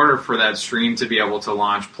order for that stream to be able to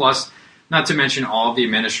launch, plus, not to mention all of the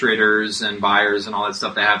administrators and buyers and all that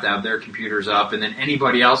stuff that have to have their computers up, and then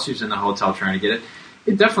anybody else who's in the hotel trying to get it.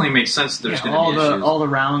 It definitely makes sense that there's going to be issues. All the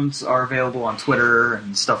rounds are available on Twitter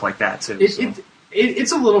and stuff like that, too.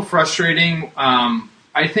 It's a little frustrating.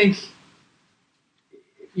 I think,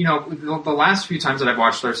 the last few times that I've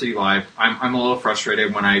watched Star City Live, I'm a little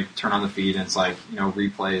frustrated when I turn on the feed and it's like,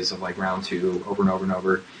 replays of like round 2 over and over and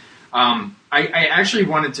over. I actually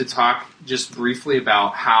wanted to talk just briefly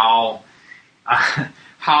about how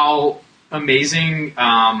amazing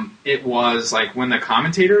it was, like, when the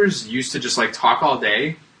commentators used to just like talk all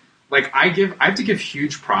day. Like, I have to give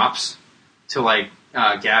huge props to like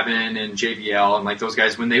Gavin and JVL and like those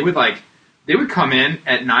guys when they would come in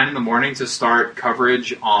at 9 a.m. to start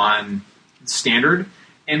coverage on Standard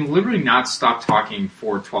and literally not stop talking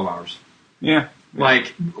for 12 hours. Yeah.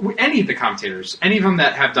 Like, any of the commentators, any of them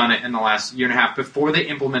that have done it in the last year and a half before they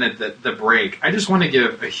implemented the break, I just want to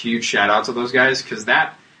give a huge shout out to those guys because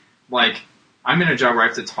that, like, I'm in a job where I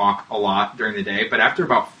have to talk a lot during the day, but after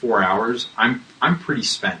about 4 hours, I'm pretty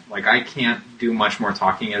spent. Like, I can't do much more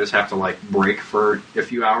talking. I just have to, like, break for a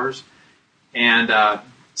few hours. And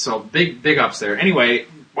so big ups there. Anyway,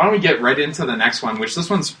 why don't we get right into the next one, which this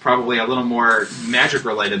one's probably a little more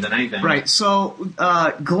Magic-related than anything. Right, so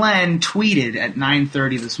Glenn tweeted at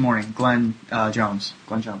 9:30 this morning. Glenn Jones,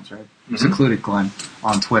 right? Mm-hmm. Secluded Glenn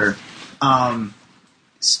on Twitter.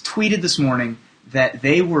 Tweeted this morning that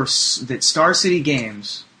that Star City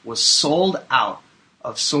Games was sold out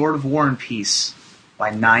of Sword of War and Peace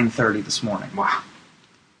by 9:30 this morning. Wow.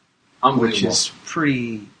 Unbelievable.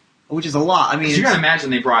 Which is a lot. I mean, you gotta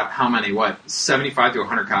imagine they brought how many? 75 to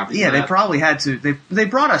 100 copies? Yeah, they probably had to. They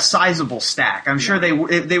brought a sizable stack. I'm sure they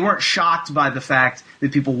weren't shocked by the fact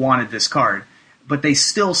that people wanted this card, but they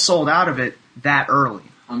still sold out of it that early.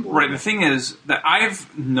 Unbelievable. Right. The thing is that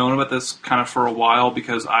I've known about this kind of for a while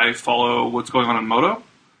because I follow what's going on in Moto.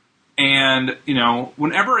 And,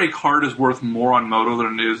 whenever a card is worth more on Moto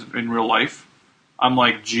than it is in real life, I'm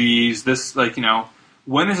like, geez, this,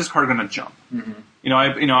 when is this card going to jump? Mm-hmm.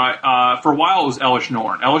 For a while it was Elish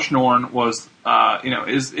Norn. Elish Norn was,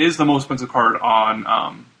 is the most expensive card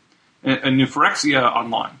on in New Phyrexia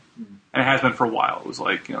online. Mm-hmm. And it has been for a while. It was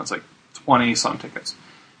it's 20 some tickets.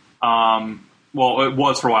 Well, it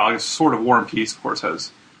was for a while. It's sort of War and Peace, of course,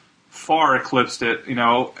 has far eclipsed it.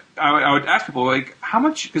 I would ask people, how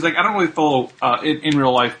much, because, I don't really follow in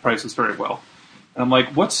real life prices very well. And I'm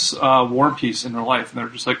like, what's War and Peace in real life? And they're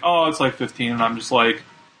just like, oh, it's 15. And I'm just like,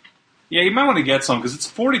 yeah, you might want to get some, because it's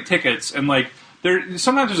 40 tickets. And,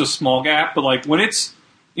 sometimes there's a small gap, but, when it's,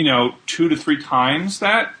 2 to 3 times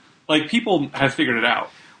that, people have figured it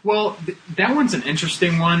out. Well, that one's an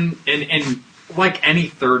interesting one. And like any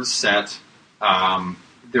third set,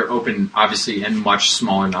 they're open, obviously, in much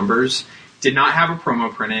smaller numbers. Did not have a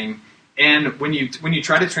promo printing, and when you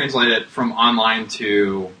try to translate it from online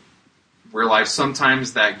to real life,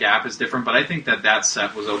 sometimes that gap is different. But I think that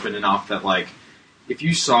set was open enough that if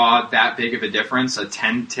you saw that big of a difference, a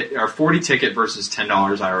 40 ticket versus $10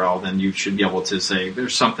 IRL, then you should be able to say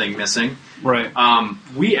there's something missing. Right.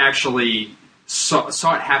 We actually saw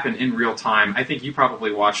it happen in real time. I think you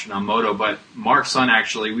probably watched it on Moto, but Mark's son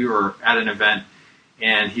actually, we were at an event.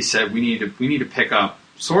 And he said, we need to pick up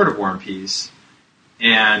Sword of War and Peace.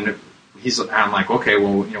 And I'm like, okay,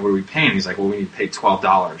 well, what are we paying? He's like, well, we need to pay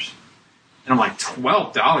 $12. And I'm like,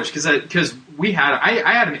 $12? Because I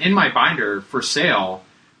had them in my binder for sale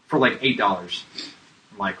for $8.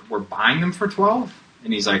 I'm like, we're buying them for $12?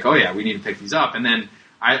 And he's like, oh yeah, we need to pick these up. And then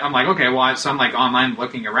I'm like, okay, well, so I'm online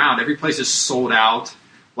looking around. Every place is sold out.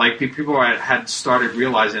 People had started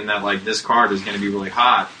realizing that this card is going to be really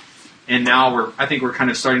hot. And now I think we're kind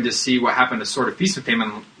of starting to see what happened to Sword of Feast and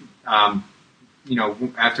Famine.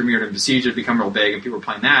 After Mirrodin Besiege had become real big and people were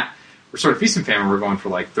playing that. For Sword of Feast and Famine, we're going for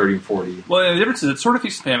 30 and 40. Well, the difference is that Sword of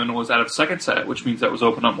Feast and Famine was out of second set, which means that was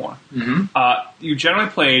open up more. Mm-hmm. You generally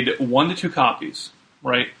played 1 to 2 copies,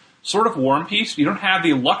 right? Sword of War and Peace, you don't have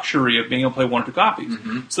the luxury of being able to play 1 or 2 copies.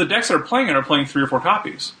 Mm-hmm. So the decks that are playing it are playing 3 or 4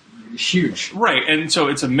 copies. Huge. Right, and so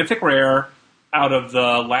it's a mythic rare out of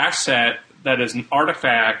the last set that is an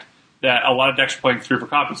artifact that a lot of decks are playing 3 or 4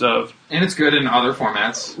 copies of. And it's good in other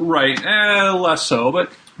formats. Right, less so,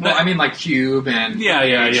 but... Well, I mean, Cube and...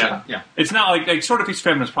 Yeah. It's not Sword of Feast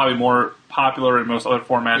and Famine is probably more popular in most other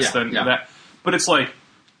formats than that. But it's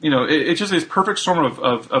it's just this perfect storm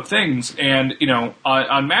of things. And,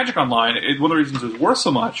 on Magic Online, one of the reasons it was worth so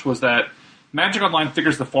much was that Magic Online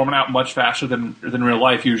figures the format out much faster than real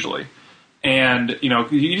life, usually. And,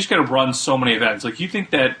 you just got to run so many events. You think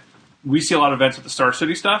that we see a lot of events with the Star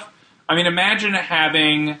City stuff. I mean, imagine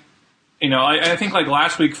having, I think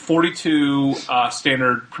last week, 42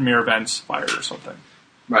 standard premiere events fired or something.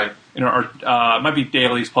 Right. Or it might be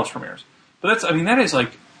dailies plus premieres. But that is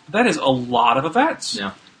a lot of events.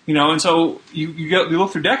 Yeah. And so you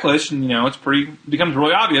look through deck lists and, becomes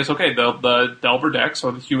really obvious, okay, the Delver decks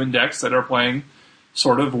or the human decks that are playing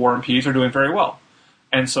sort of War and Peace are doing very well.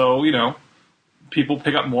 And so, people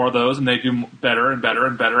pick up more of those, and they do better and better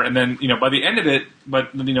and better. And then, by the end of it,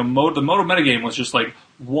 the Moto metagame was just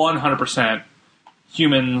 100%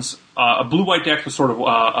 humans. A blue-white deck was sort of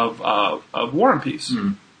War and Peace,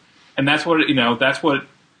 and that's what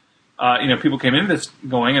people came into this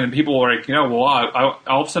going, and people were like, all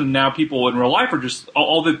of a sudden now people in real life are just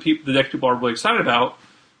all the deck people are really excited about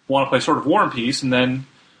want to play sort of War and Peace, and then,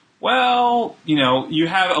 you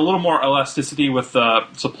have a little more elasticity with the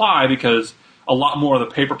supply because a lot more of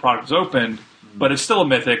the paper product is opened, but it's still a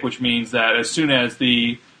mythic, which means that as soon as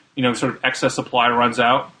the sort of excess supply runs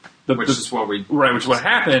out, which is what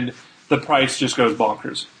happened, the price just goes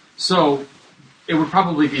bonkers. So it would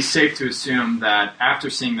probably be safe to assume that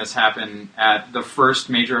after seeing this happen at the first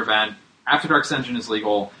major event, after Dark Ascension is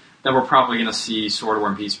legal, that we're probably going to see Sword of War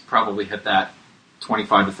and Peace probably hit that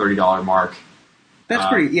 $25 to $30 mark. That's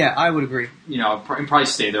pretty. Yeah, I would agree. And probably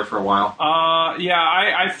stay there for a while.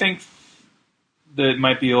 I think that it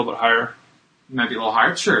might be a little bit higher. Might be a little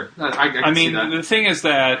higher, sure. I can see that. The thing is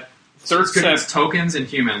that third set tokens and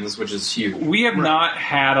humans, which is huge. We have not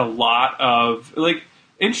had a lot of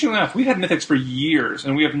interestingly enough, we've had mythics for years,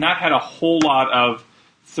 and we have not had a whole lot of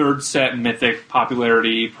third set mythic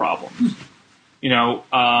popularity problems.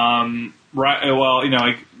 Jason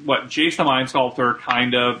the Mind Sculptor,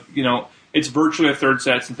 kind of. It's virtually a third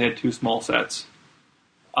set since they had 2 small sets.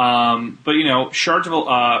 But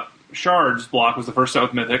Shards block was the first set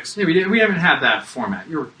with mythics. Yeah, we haven't had that format.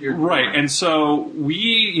 You're right, and so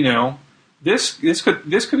we, this could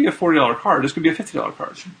be a $40 card. This could be a $50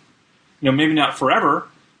 card. Maybe not forever,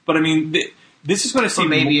 but I mean, this is going to see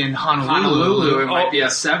maybe in Honolulu, it might be a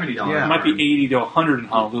 $70 It card. might be $80 to $100 in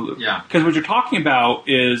Honolulu. Yeah. Because what you're talking about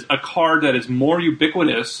is a card that is more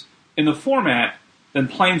ubiquitous in the format than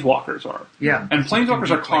Planeswalkers are. Yeah. And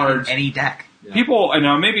Planeswalkers are cards. Any deck. Yeah. People, I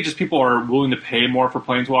know, maybe just people are willing to pay more for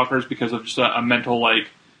Planeswalkers because of just a mental, like,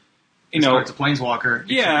 It's a Planeswalker.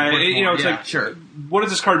 Yeah, it's like, sure. What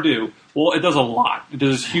does this card do? Well, it does a lot. It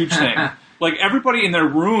does this huge thing. Like, everybody in their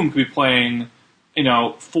room could be playing,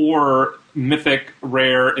 4 mythic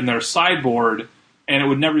rare in their sideboard, and it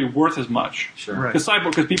would never be worth as much. Sure. Right.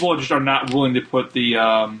 Because people just are not willing to put the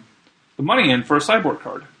money in for a sideboard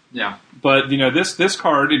card. Yeah. But, this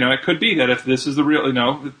card, it could be that if this is the real,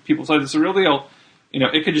 if people say this is the real deal,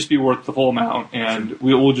 it could just be worth the full amount, and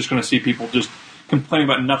we're just going to see people just complain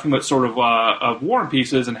about nothing but sort of War and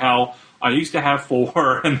Pieces and how I used to have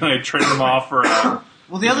 4 and then I traded them off for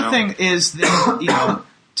Well, the other thing is that,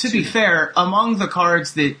 to be fair, among the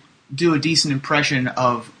cards that do a decent impression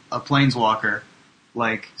of a Planeswalker,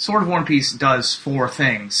 like Sword of War and Peace does 4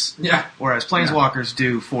 things. Yeah. Whereas Planeswalkers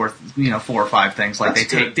do 4 or 5 things. Like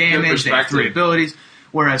That's they take good damage, they have 3 perspective. abilities.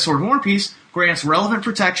 Whereas Sword of War and Peace grants relevant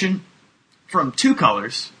protection from 2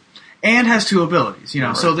 colors and has 2 abilities.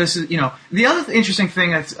 Right. So this is the other interesting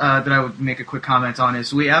thing that I would make a quick comment on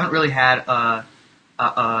is we haven't really had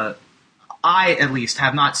I at least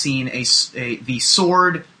have not seen the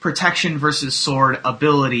sword protection versus sword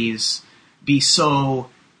abilities be so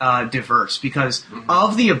diverse because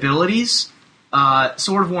of the abilities.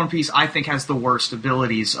 Sword of War and Peace, I think, has the worst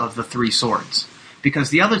abilities of the 3 swords because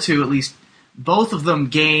the other 2, at least, both of them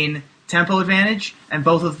gain tempo advantage and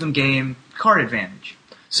both of them gain card advantage.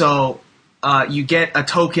 So you get a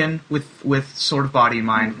token with Sword of Body and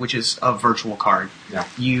Mind, which is a virtual card. Yeah.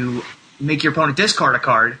 You make your opponent discard a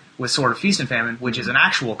card with Sword of Feast and Famine, which is an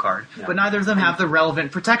actual card, but neither of them have the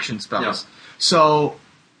relevant protection spells. Yeah. So,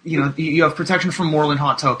 you have protection from Moorland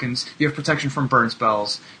Haunt tokens, you have protection from burn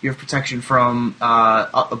spells, you have protection from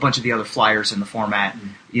a bunch of the other flyers in the format,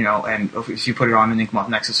 and if you put it on an Inkmoth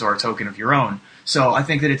Nexus or a token of your own. So I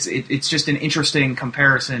think that it's just an interesting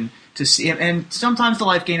comparison to see, and sometimes the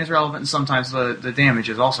life gain is relevant, and sometimes the damage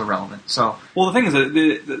is also relevant. So, well, the thing is that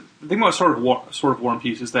the thing about Sword of War and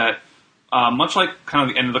Peace is that much like kind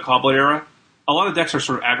of the end of the Cobblade era, a lot of decks are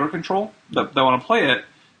sort of aggro control that want to play it,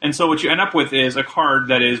 and so what you end up with is a card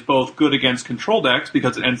that is both good against control decks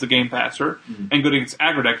because it ends the game faster, and good against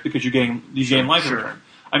aggro decks because you gain life in return.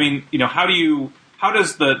 I mean, how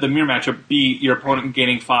does the mirror matchup beat your opponent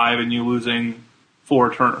gaining 5 and you losing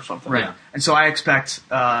 4 a turn or something? right. Yeah. And so I expect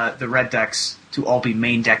the red decks to all be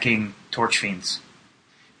main decking Torch Fiends.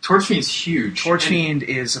 Torch Fiend's huge. Torch Fiend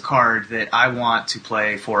is a card that I want to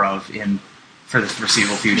play 4 of for the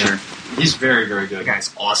foreseeable future. Yeah. He's very, very good. The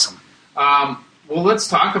guy's awesome. Well, let's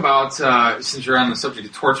talk about, since you're on the subject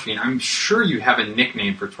of Torch Fiend, I'm sure you have a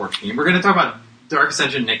nickname for Torch Fiend. We're going to talk about Dark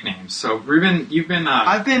Ascension nicknames. So, Ruben, you've been...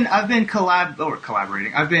 I've been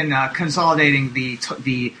collaborating. I've been consolidating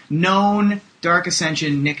the known Dark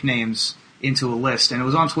Ascension nicknames into a list, and it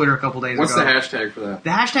was on Twitter a couple days What's ago. the hashtag for that? The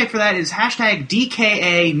hashtag for that is hashtag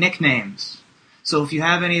DKA nicknames. So if you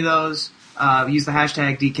have any of those, use the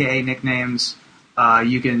hashtag DKA nicknames.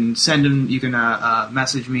 You can send them. You can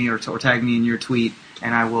message me or tag me in your tweet,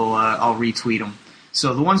 and I'll retweet them.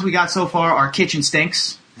 So the ones we got so far are Kitchen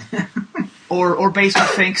Stinks, or Basement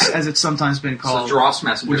Finks, as it's sometimes been called, So Dross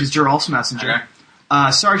Messenger. which is Geralt's Messenger.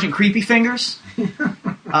 Okay. Sergeant Creepy Fingers.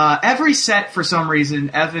 Every set, for some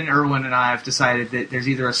reason, Evan, Irwin, and I have decided that there's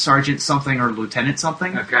either a Sergeant something or Lieutenant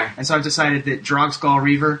something. Okay. And so I've decided that Drogskull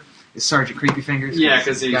Reaver is Sergeant Creepy Fingers. Yeah,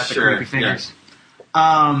 because he's got the sure. creepy fingers.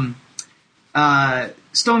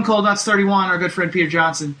 Stone Cold Nuts 31, our good friend Peter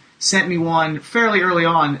Johnson, sent me one fairly early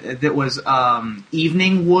on that was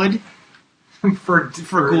Evening Wood for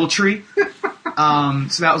Ghoul Tree.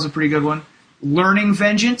 So that was a pretty good one. Learning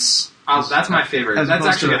Vengeance. Oh, that's my favorite. As That's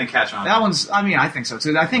opposed actually to- going to catch on. That one's, I think so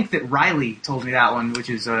too. I think that Riley told me that one, which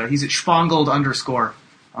is, he's at Schwangold _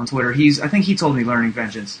 on Twitter. I think he told me Learning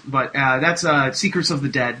Vengeance. But that's Secrets of the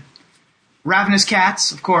Dead. Ravenous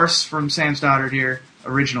Cats, of course, from Sam Stoddard here,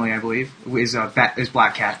 originally, I believe, is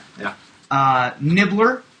Black Cat. Yeah.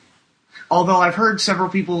 Nibbler, although I've heard several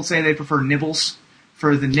people say they prefer Nibbles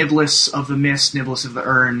for the Niblis of the Mist, Niblis of the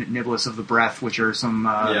Urn, Niblis of the Breath, which are some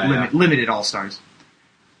limited All-Stars.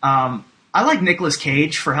 I like Nicolas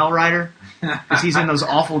Cage for Hell Rider, because he's in those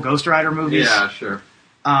awful Ghost Rider movies. Yeah, sure.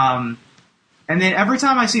 And then every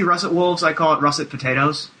time I see Russet Wolves, I call it Russet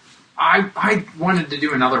Potatoes. I wanted to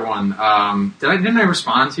do another one. Didn't I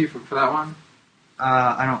respond to you for that one?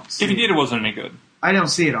 I don't see If you did, it wasn't any good. I don't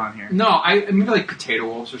see it on here. No, maybe like potato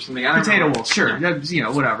wolves or something. I don't Potato remember. wolves, sure. Yeah. That's,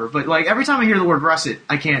 whatever. But like every time I hear the word russet,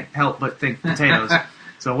 I can't help but think potatoes.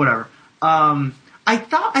 So whatever. I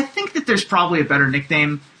think that there's probably a better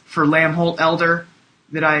nickname for Lambholt Elder.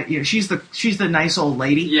 She's the nice old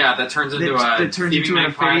lady. Yeah, that turns into a thieving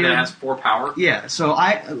magpie that has 4 power. Yeah, so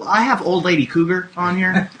I have old lady cougar on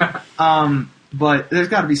here. But there's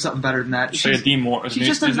got to be something better than that. Say a D more. She's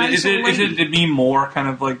just a nice old lady. Is it D more kind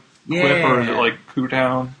of like Clip, or is it like Cougar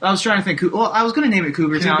Town? I was trying to think. Well, I was going to name it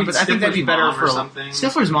Cougar Town, but I think that'd be better for something.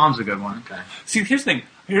 Stifler's mom's a good one. Okay. See, here's the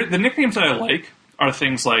thing. The nicknames that I like are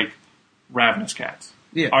things like Ravenous Cats.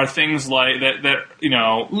 Yeah. Are things like that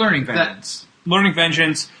Learning Vengeance. Learning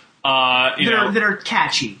Vengeance. That are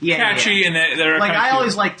catchy. Yeah, catchy, yeah. And they're like kind of I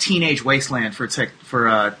always like Teenage Wasteland for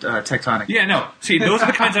Tectonic. Yeah, no. See, those are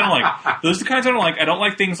the kinds I don't like. Those are the kinds I don't like. I don't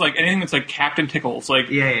like things like anything that's like Captain Tickles.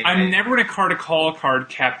 Like, I'm never going to call a card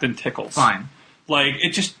Captain Tickles. Fine. Like,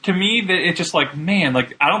 it just, to me, it's just like, man,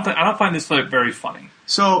 like I don't find this like very funny.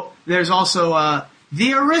 So there's also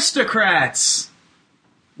the Aristocrats.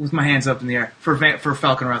 With my hands up in the air for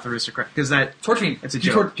Falconwrath Aristocrat, because that Torch Fiend. It's a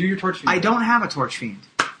joke. Do your Torch Fiend. I don't have a Torch Fiend.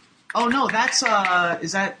 Oh no, that's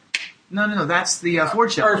is that? No, that's the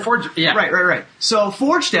Forge Devil. Or Forge, yeah. Right. So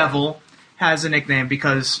Forge Devil has a nickname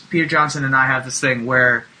because Peter Johnson and I have this thing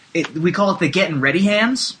where we call it the getting ready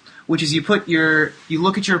hands, which is you look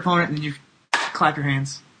at your opponent and you clap your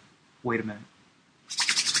hands. Wait a minute,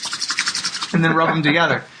 and then rub them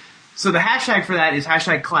together. So the hashtag for that is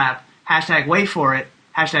 #clap, #wait for it.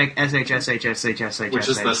 #SHSHSHSH, which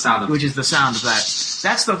is the sound of that.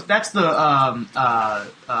 That's the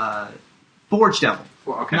Forge Devil,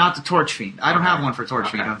 not the Torch Fiend. I don't have one for Torch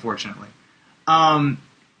Fiend, unfortunately.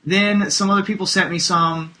 Then some other people sent me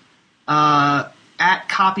some. At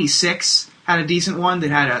Copy 6 had a decent one that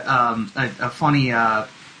had a funny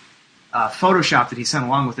Photoshop that he sent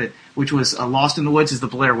along with it, which was Lost in the Woods is the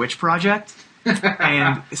Blair Witch Project.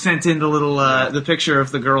 And sent in the little the picture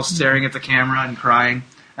of the girl staring at the camera and crying.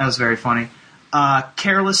 That was very funny.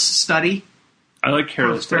 Careless Study. I like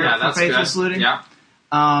Careless Study. Yeah, that's Faithless good. Looting. Yeah.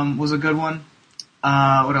 Was a good one.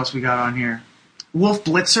 What else we got on here? Wolf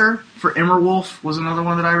Blitzer for Immerwolf was another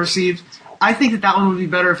one that I received. I think that one would be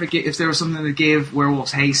better if there was something that gave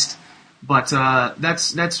werewolves haste. But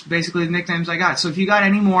that's basically the nicknames I got. So if you got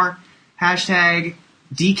any more,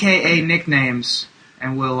 #DKA nicknames.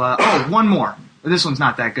 And we'll... one more. This one's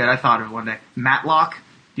not that good. I thought of it one day. Matlock.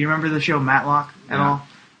 Do you remember the show Matlock at all?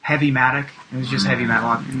 Heavy Matic. It was just Heavy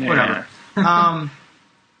Matlock. Nah. Whatever.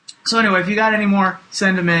 So anyway, if you got any more,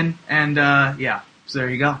 send them in. And, so there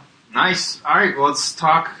you go. Nice. All right, well, let's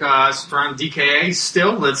talk around DKA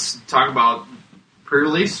still. Let's talk about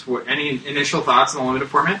pre-release. Any initial thoughts on the limited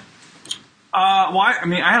format? I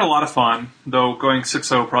had a lot of fun, though going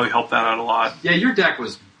 6-0 probably helped that out a lot. Yeah, your deck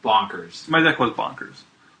was bonkers. My deck was bonkers.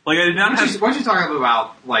 Like, I did not have... Why don't you talk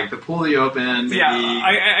about, like, the Pool the Open, maybe... Yeah,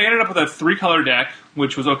 I ended up with a 3-color deck,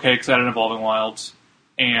 which was okay because I had an Evolving Wilds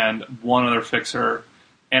and one other fixer.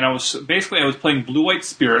 And I was playing Blue-White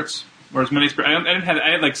Spirits, or as many spirits... I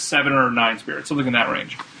had like 7 or 9 spirits, something in that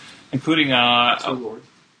range. Including... 2 Lords.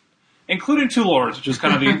 Including 2 Lords, which is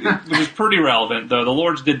kind of which is pretty relevant. The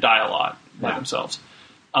Lords did die a lot by themselves.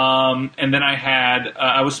 And then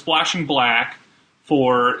I was splashing black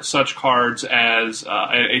for such cards as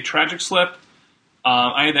a Tragic Slip.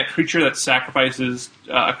 I had that creature that sacrifices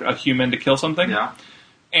a human to kill something. Yeah.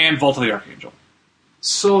 And Vault of the Archangel.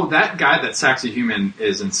 So that guy that sacks a human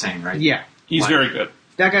is insane, right? Yeah. He's very good.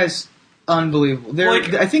 That guy's unbelievable.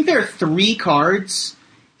 I think there are 3 cards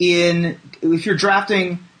in... If you're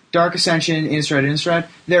drafting Dark Ascension, Innistrad,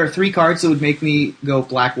 there are 3 cards that would make me go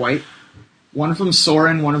black-white. One of them's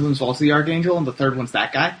Sorin, one of them's Vault of the Archangel, and the third one's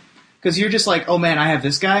that guy. Because you're just like, oh man, I have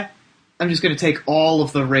this guy. I'm just going to take all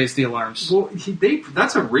of the Raise the Alarms. Well,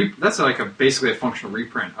 that's basically a functional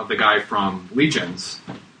reprint of the guy from Legions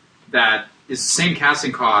that is the same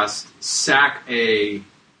casting cost, sack a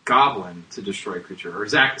goblin to destroy a creature, or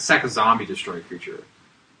sack a zombie to destroy a creature.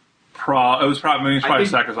 It was probably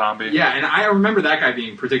sack a zombie. Yeah, and I remember that guy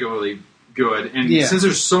being particularly good. And since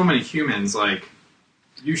there's so many humans, like,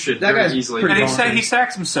 you should very easily... And he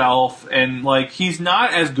sacks himself, and like he's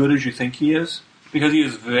not as good as you think he is, because he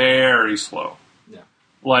is very slow. Yeah.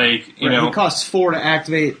 Like, you know... He costs 4 to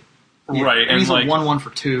activate. Right. And he's like 1/1 for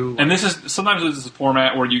 2. And sometimes this is a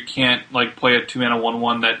format where you can't like play a 2-mana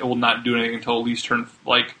 1/1 that will not do anything until at least turn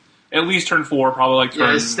 4, probably like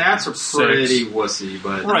turn 6. His stats are pretty wussy,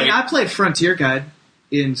 but... Right. I played Frontier Guide.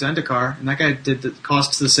 in Zendikar, and that guy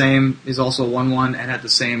costs the same, is also 1/1, and had the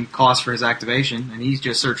same cost for his activation, and he's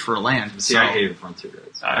just searched for a land. See, I hated Frontier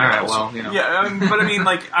Guides. Alright, well, you know. Yeah, but I mean,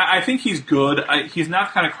 like, I think he's good. He's not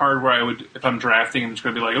the kind of card where I would, if I'm drafting, I'm just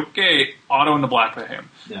going to be like, okay, auto into black for him.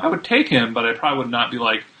 Yeah. I would take him, but I probably would not be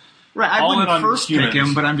like, Right, I all in wouldn't on first pick humans.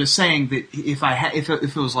 him, but I'm just saying that if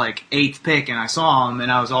it was like 8th pick and I saw him and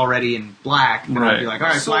I was already in black, then I'd be like, all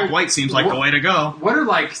right, So, black-white seems like the way to go. What are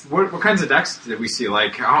what kinds of decks did we see?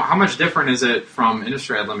 Like, how much different is it from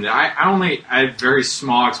Innistrad Limited? I have very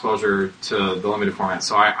small exposure to the limited format,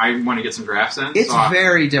 so I want to get some drafts in. It's so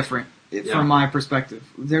very different from my perspective.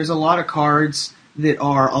 There's a lot of cards that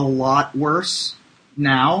are a lot worse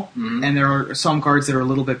now, and there are some cards that are a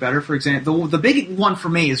little bit better. For example, the big one for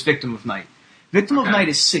me is Victim of Night. Victim of Night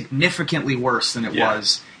is significantly worse than it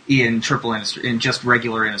was in triple Innistrad, in just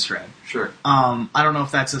regular Innistrad. Sure. I don't know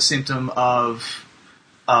if that's a symptom of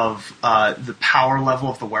the power level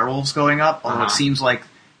of the werewolves going up, although it seems like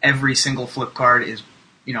every single flip card is,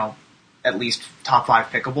 at least top 5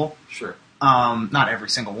 pickable. Sure. Not every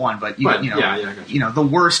single one, but I got you. The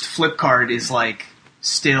worst flip card is like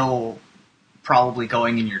still probably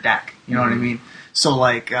going in your deck. You know what I mean? So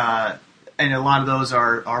like, and a lot of those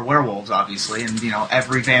are werewolves, obviously, and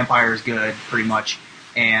every vampire is good pretty much,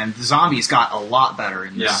 and the zombies got a lot better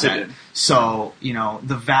in this set. So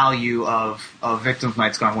the value of Victim of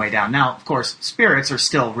Night's gone way down. Now, of course, spirits are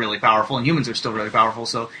still really powerful, and humans are still really powerful.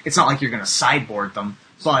 So it's not like you're going to sideboard them.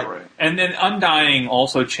 But and then Undying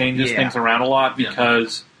also changes things around a lot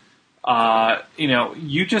because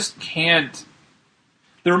you just can't.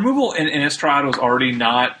 The removal in Innistrad was already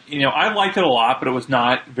not, I liked it a lot, but it was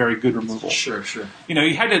not very good removal. Sure.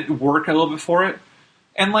 You had to work a little bit for it.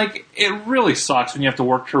 And, it really sucks when you have to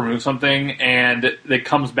work to remove something and it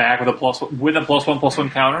comes back with a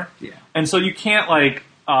 +1/+1 counter. Yeah. And so you can't,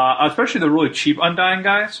 especially the really cheap Undying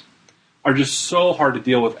guys, are just so hard to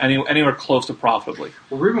deal with anywhere close to profitably.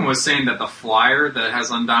 Well, Ruben was saying that the flyer that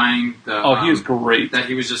has Undying, he was great. That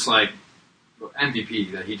he was just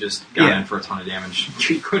MVP, that he just got in for a ton of damage.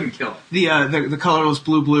 He couldn't kill it. The colorless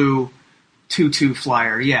blue 2/2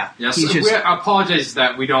 flyer, yeah. Yes, we apologize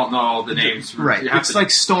that we don't know the names. Right, it's like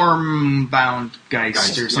Stormbound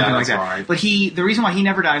Geist or something like that. Right. But the reason why he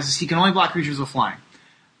never dies is he can only block creatures with flying.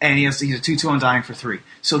 And he's a 2/2 Undying for 3.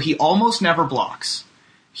 So he almost never blocks.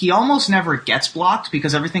 He almost never gets blocked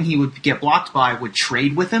because everything he would get blocked by would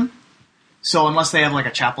trade with him. So unless they have a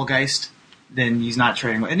Chapelgeist, then he's not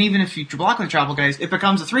trading with. And even if you block with Chapelgeist, it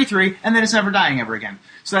becomes a 3/3, and then it's never dying ever again.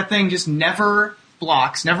 So that thing just never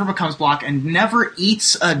blocks, never becomes block, and never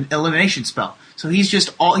eats an elimination spell. So he's just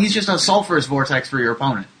a Sulphurous Vortex for your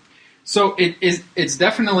opponent. So it's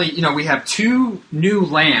definitely, we have 2 new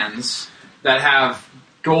lands that have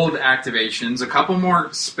gold activations, a couple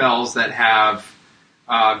more spells that have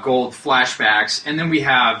gold flashbacks, and then we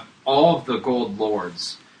have all of the gold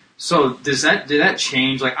lords. So did that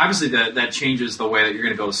change? Obviously that changes the way that you're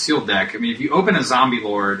going to build a sealed deck. I mean, if you open a zombie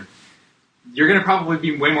lord, you're going to probably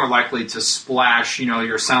be way more likely to splash,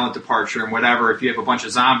 your Silent Departure and whatever if you have a bunch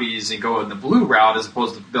of zombies and go in the blue route as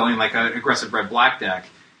opposed to building an aggressive red-black deck.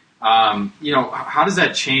 How does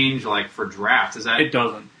that change for draft? It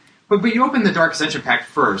doesn't. But you open the Dark Ascension pack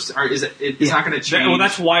first. It's not going to change.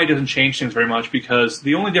 That's why it doesn't change things very much, because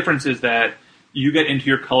the only difference is that you get into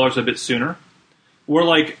your colors a bit sooner.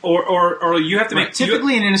 Or you have to make...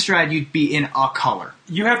 Typically in Innistrad, you'd be in a color.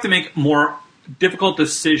 You have to make more difficult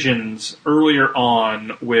decisions earlier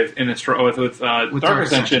on with Innistrad, with Dark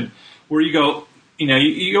Ascension, where you go,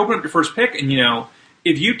 you open up your first pick, and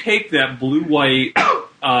if you take that blue-white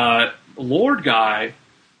Lord guy,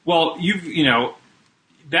 well,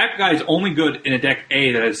 that guy's only good in a deck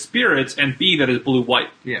A that has spirits and B that is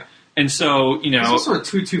blue-white. Yeah. And so, It's also a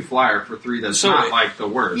 2/2 flyer for 3 that's not the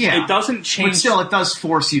worst. Yeah. It doesn't change. But still, it does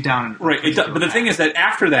force you down. Right. But the thing is that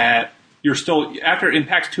after that, you're still, after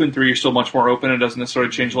impacts 2 and 3, you're still much more open. It doesn't necessarily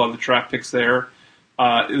change a lot of the draft picks there.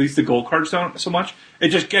 At least the gold cards don't so much. It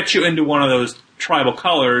just gets you into one of those tribal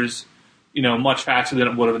colors, much faster than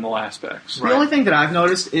it would have in the last specs. The only thing that I've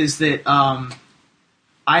noticed is that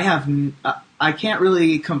I can't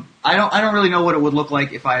really I don't really know what it would look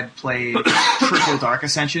like if I had played triple Dark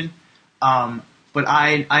Ascension. But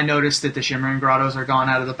I noticed that the Shimmering Grottos are gone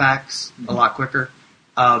out of the packs a lot quicker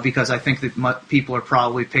because I think that people are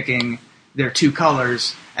probably picking their 2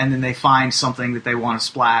 colors and then they find something that they want to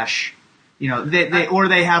splash. Or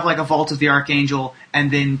they have a Vault of the Archangel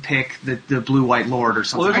and then pick the blue-white Lord or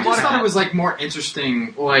something. Well, I just thought it was more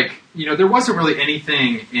interesting. There wasn't really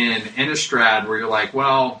anything in Innistrad where you're I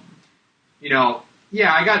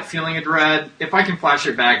got Feeling of Dread. If I can flash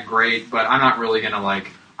it back, great. But I'm not really gonna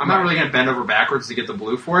I'm not really going to bend over backwards to get the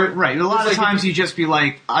blue for it. Right. A lot of times you just be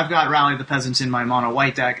like, I've got Rally the Peasants in my mono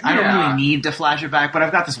white deck. I don't really need to flash it back, but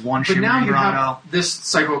I've got this one But now Shimmering you Grotto. have this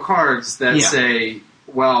cycle of cards that say,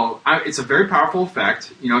 well, it's a very powerful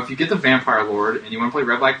effect. You know, if you get the Vampire Lord and you want to play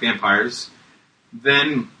red-black vampires,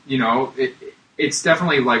 then, you know, it's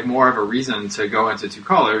definitely like more of a reason to go into 2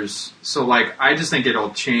 colors. So, like, I just think it'll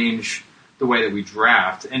change the way that we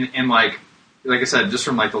draft. And like I said, just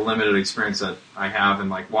from like the limited experience that I have and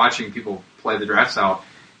like watching people play the drafts out,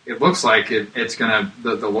 it looks like it's gonna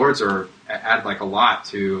the lords are add like a lot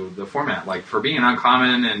to the format. Like for being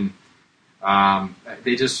uncommon and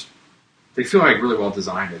they feel like really well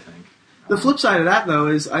designed. I think. The flip side of that though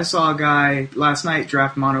is I saw a guy last night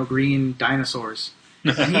draft mono green dinosaurs.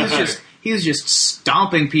 And he was just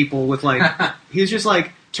stomping people with like he was just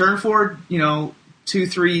like turn forward, you know,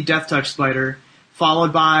 2/3 Death Touch Spider,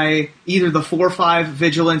 followed by either the 4/5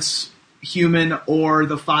 Vigilance Human or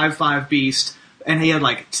the 5/5 Beast, and he had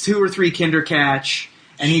like 2 or 3 Kinder Catch,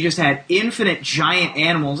 and he just had infinite giant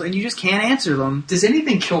animals, and you just can't answer them. Does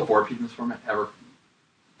anything kill Vorpede in this format ever?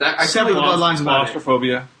 Several bloodlines about it.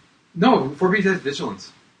 Claustrophobia. No, Vorpede has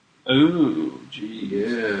Vigilance. Ooh, gee.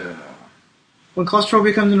 Yeah. When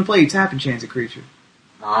Claustrophobia comes into play, you tap and chance a creature.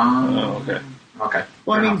 Oh, okay. Okay.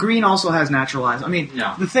 Well, I mean, green also has Naturalize. I mean,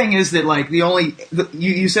 the thing is that, like,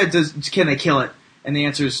 you said, can they kill it? And the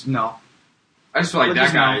answer is no. I just feel like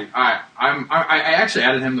that guy. I actually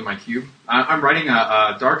added him to my cube. I'm writing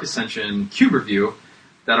a Dark Ascension cube review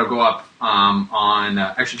that'll go up on.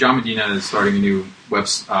 Actually, John Medina is starting a new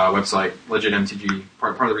website, Legit MTG.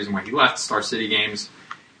 Part of the reason why he left Star City Games,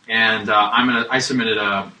 and I submitted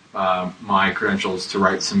my credentials to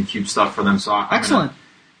write some cube stuff for them. So Excellent.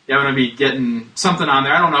 I'm going to be getting something on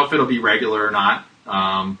there. I don't know if it'll be regular or not,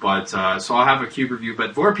 but so I'll have a cube review.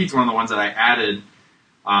 But Vorpede's one of the ones that I added.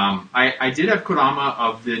 I did have Kodama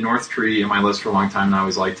of the North Tree in my list for a long time, and I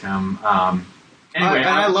always liked him. Anyway,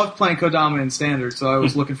 I loved playing Kodama in Standard, so I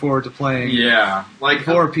was looking forward to playing like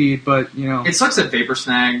Vorpede, but, you know... It sucks that Vapor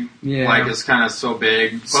Snag is kind of so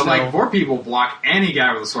big, but like Vorpede will block any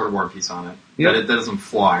guy with a Sword of War piece on it. Yep. That doesn't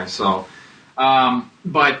fly, so...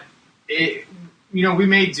 but, we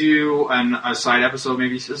may do a side episode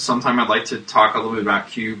maybe sometime. I'd like to talk a little bit about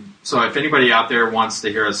Cube. So if anybody out there wants to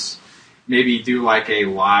hear us maybe do like a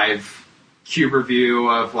live Cube review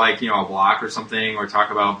of like, a block or something, or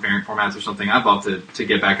talk about variant formats or something, I'd love to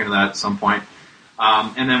get back into that at some point.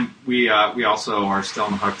 And then we also are still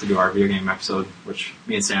on the hook to do our video game episode, which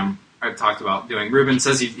me and Sam have talked about doing. Ruben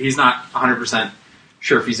says he's not 100%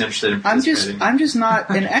 sure if he's interested in participating. I'm just not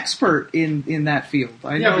an expert in that field.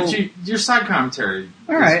 I know. But your side commentary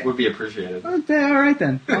would be appreciated. Okay, all right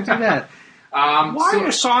then, I'll do that. Why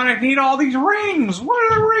does Sonic need all these rings?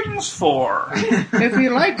 What are the rings for? If he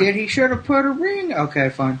liked it, he should have put a ring. Okay,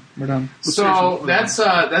 fine, we're done. So that's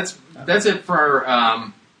it for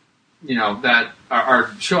that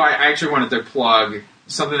our show. I actually wanted to plug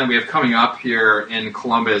something that we have coming up here in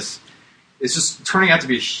Columbus. It's just turning out to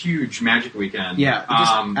be a huge Magic weekend. Yeah,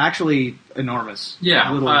 just actually enormous.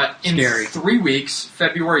 Yeah, a little scary. In 3 weeks,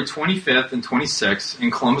 February 25th and 26th in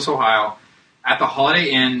Columbus, Ohio, at the Holiday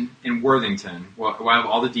Inn in Worthington. We'll have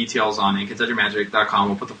all the details on InContendedMagic.com.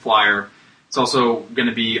 We'll put the flyer. It's also going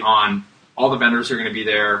to be on all the vendors who are going to be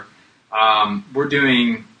there. We're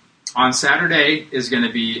doing, on Saturday is going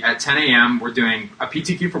to be at 10 a.m., we're doing a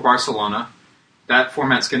PTQ for Barcelona. That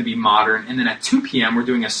format's going to be modern. And then at 2 p.m., we're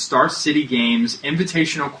doing a Star City Games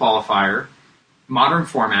Invitational Qualifier, modern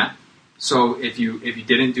format. So if you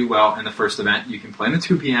didn't do well in the first event, you can play in the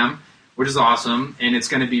 2 p.m., which is awesome. And it's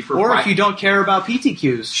going to be for... Or if you don't care about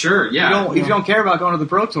PTQs. Sure, yeah. If you don't care about going to the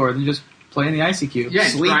Pro Tour, then just play in the ICQ. Yeah,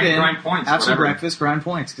 sleep grind points, have some whatever. breakfast, grind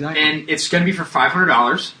points. Exactly. And it's going to be for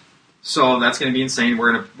 $500. So that's going to be insane.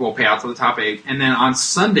 We'll pay out to the top 8. And then on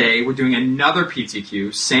Sunday, we're doing another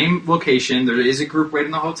PTQ. Same location. There is a group right in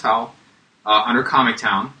the hotel under Comic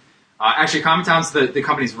Town. Actually, Comic Town's the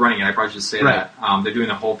company's running it. I probably should say that. They're doing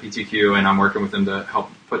the whole PTQ, and I'm working with them to help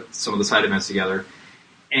put some of the side events together.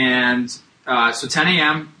 And so 10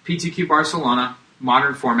 a.m., PTQ Barcelona,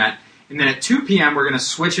 modern format. And then at 2 p.m., we're going to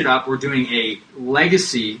switch it up. We're doing a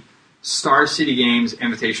Legacy Star City Games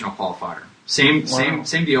Invitational Qualifier. Same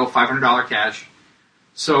deal, $500 cash.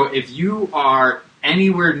 So if you are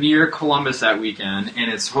anywhere near Columbus that weekend,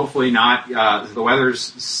 and it's hopefully not, the weather's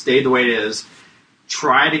stayed the way it is,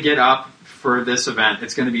 try to get up for this event.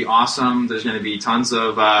 It's going to be awesome. There's going to be tons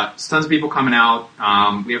of people coming out.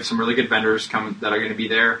 We have some really good vendors that are going to be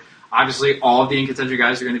there. Obviously, all of the In-Contender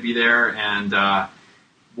guys are going to be there, and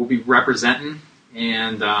we'll be representing.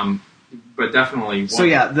 And but definitely. So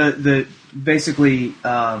yeah, the basically,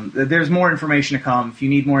 there's more information to come. If you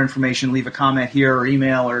need more information, leave a comment here or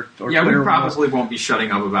email or yeah, Twitter. we probably won't be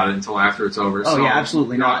shutting up about it until after it's over. Oh, so yeah,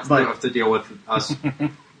 absolutely not. But But you have to deal with us.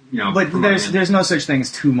 but there's no such thing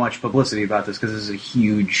as too much publicity about this because this is a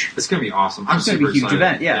huge. It's going to be awesome. I'm It's going to super be a huge excited.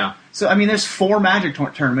 event. Yeah. So I mean, there's 4 Magic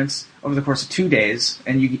tournaments over the course of 2 days,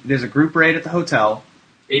 and there's a group raid at the hotel.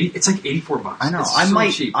 It's like $84. I know. It's I so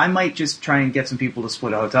might. cheap. I might just try and get some people to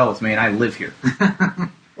split a hotel with me, and I live here.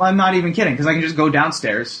 Well, I'm not even kidding because I can just go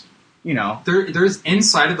downstairs. You know. There's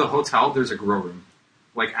inside of the hotel. There's a grow room,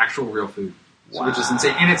 like actual real food, which is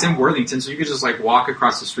insane, and it's in Worthington, so you could just like walk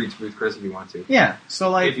across the street to Booth Chris if you want to. Yeah. So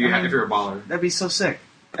like, If you're a baller, that'd be so sick.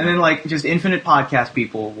 And then like, just infinite podcast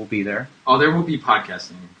people will be there. oh, there will be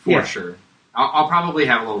podcasting for Yeah. sure. I'll probably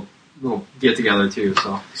have a little get together too.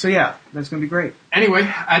 So yeah, that's gonna be great.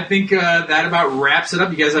 anyway, I think that about wraps it up.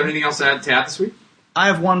 You guys have anything else to add this week? I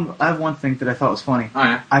have one thing that I thought was funny. Oh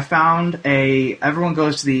yeah, I found everyone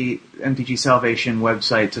goes to the MTG Salvation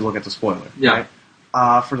website to look at the spoiler. Yeah.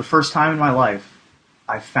 Right? For the first time in my life,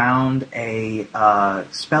 I found a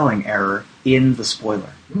spelling error in the spoiler.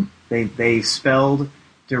 They spelled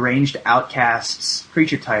Deranged Outcast's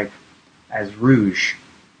creature type as Rouge.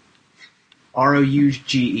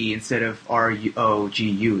 R-O-U-G-E instead of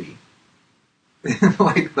R-O-G-U-E.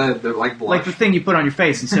 like the like blush. Like the thing you put on your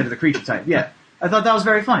face instead of the creature type. Yeah. I thought that was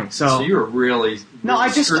very funny. So you were really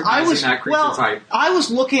scrutinizing that creature type. I was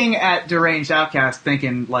looking at Deranged Outcast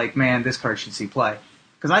thinking, like, man, this card should see play.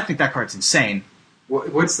 Because I think that card's insane.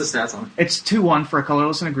 What's the stats on it? It's 2/1 for a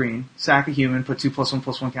colorless and a green. Sack a human, put 2+1/+1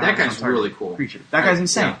 counters. That guy's on target really cool. Creature. That guy's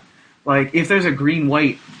insane. Yeah. Like, if there's a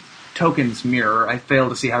green-white tokens mirror, I fail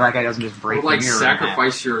to see how that guy doesn't just break Or like the mirror.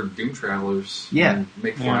 sacrifice your Doom Travelers. Yeah. And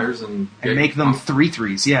make flyers and make them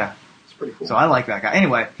 3/3s, yeah. It's pretty cool. So I like that guy.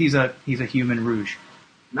 Anyway, he's a human Rouge.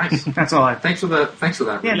 Nice. That's all I... Thanks for that.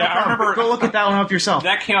 Yeah, no I problem. remember- Go look at that one up yourself.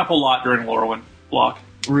 That came up a lot during Lorwyn block.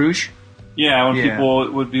 Rouge? Yeah, when Yeah. people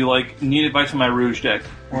would be like, need advice on my Rouge deck.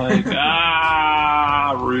 Like,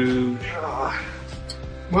 Rouge.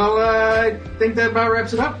 Well, I think that about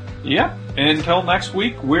wraps it up. Yeah, and until next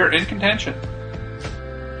week, we're in contention.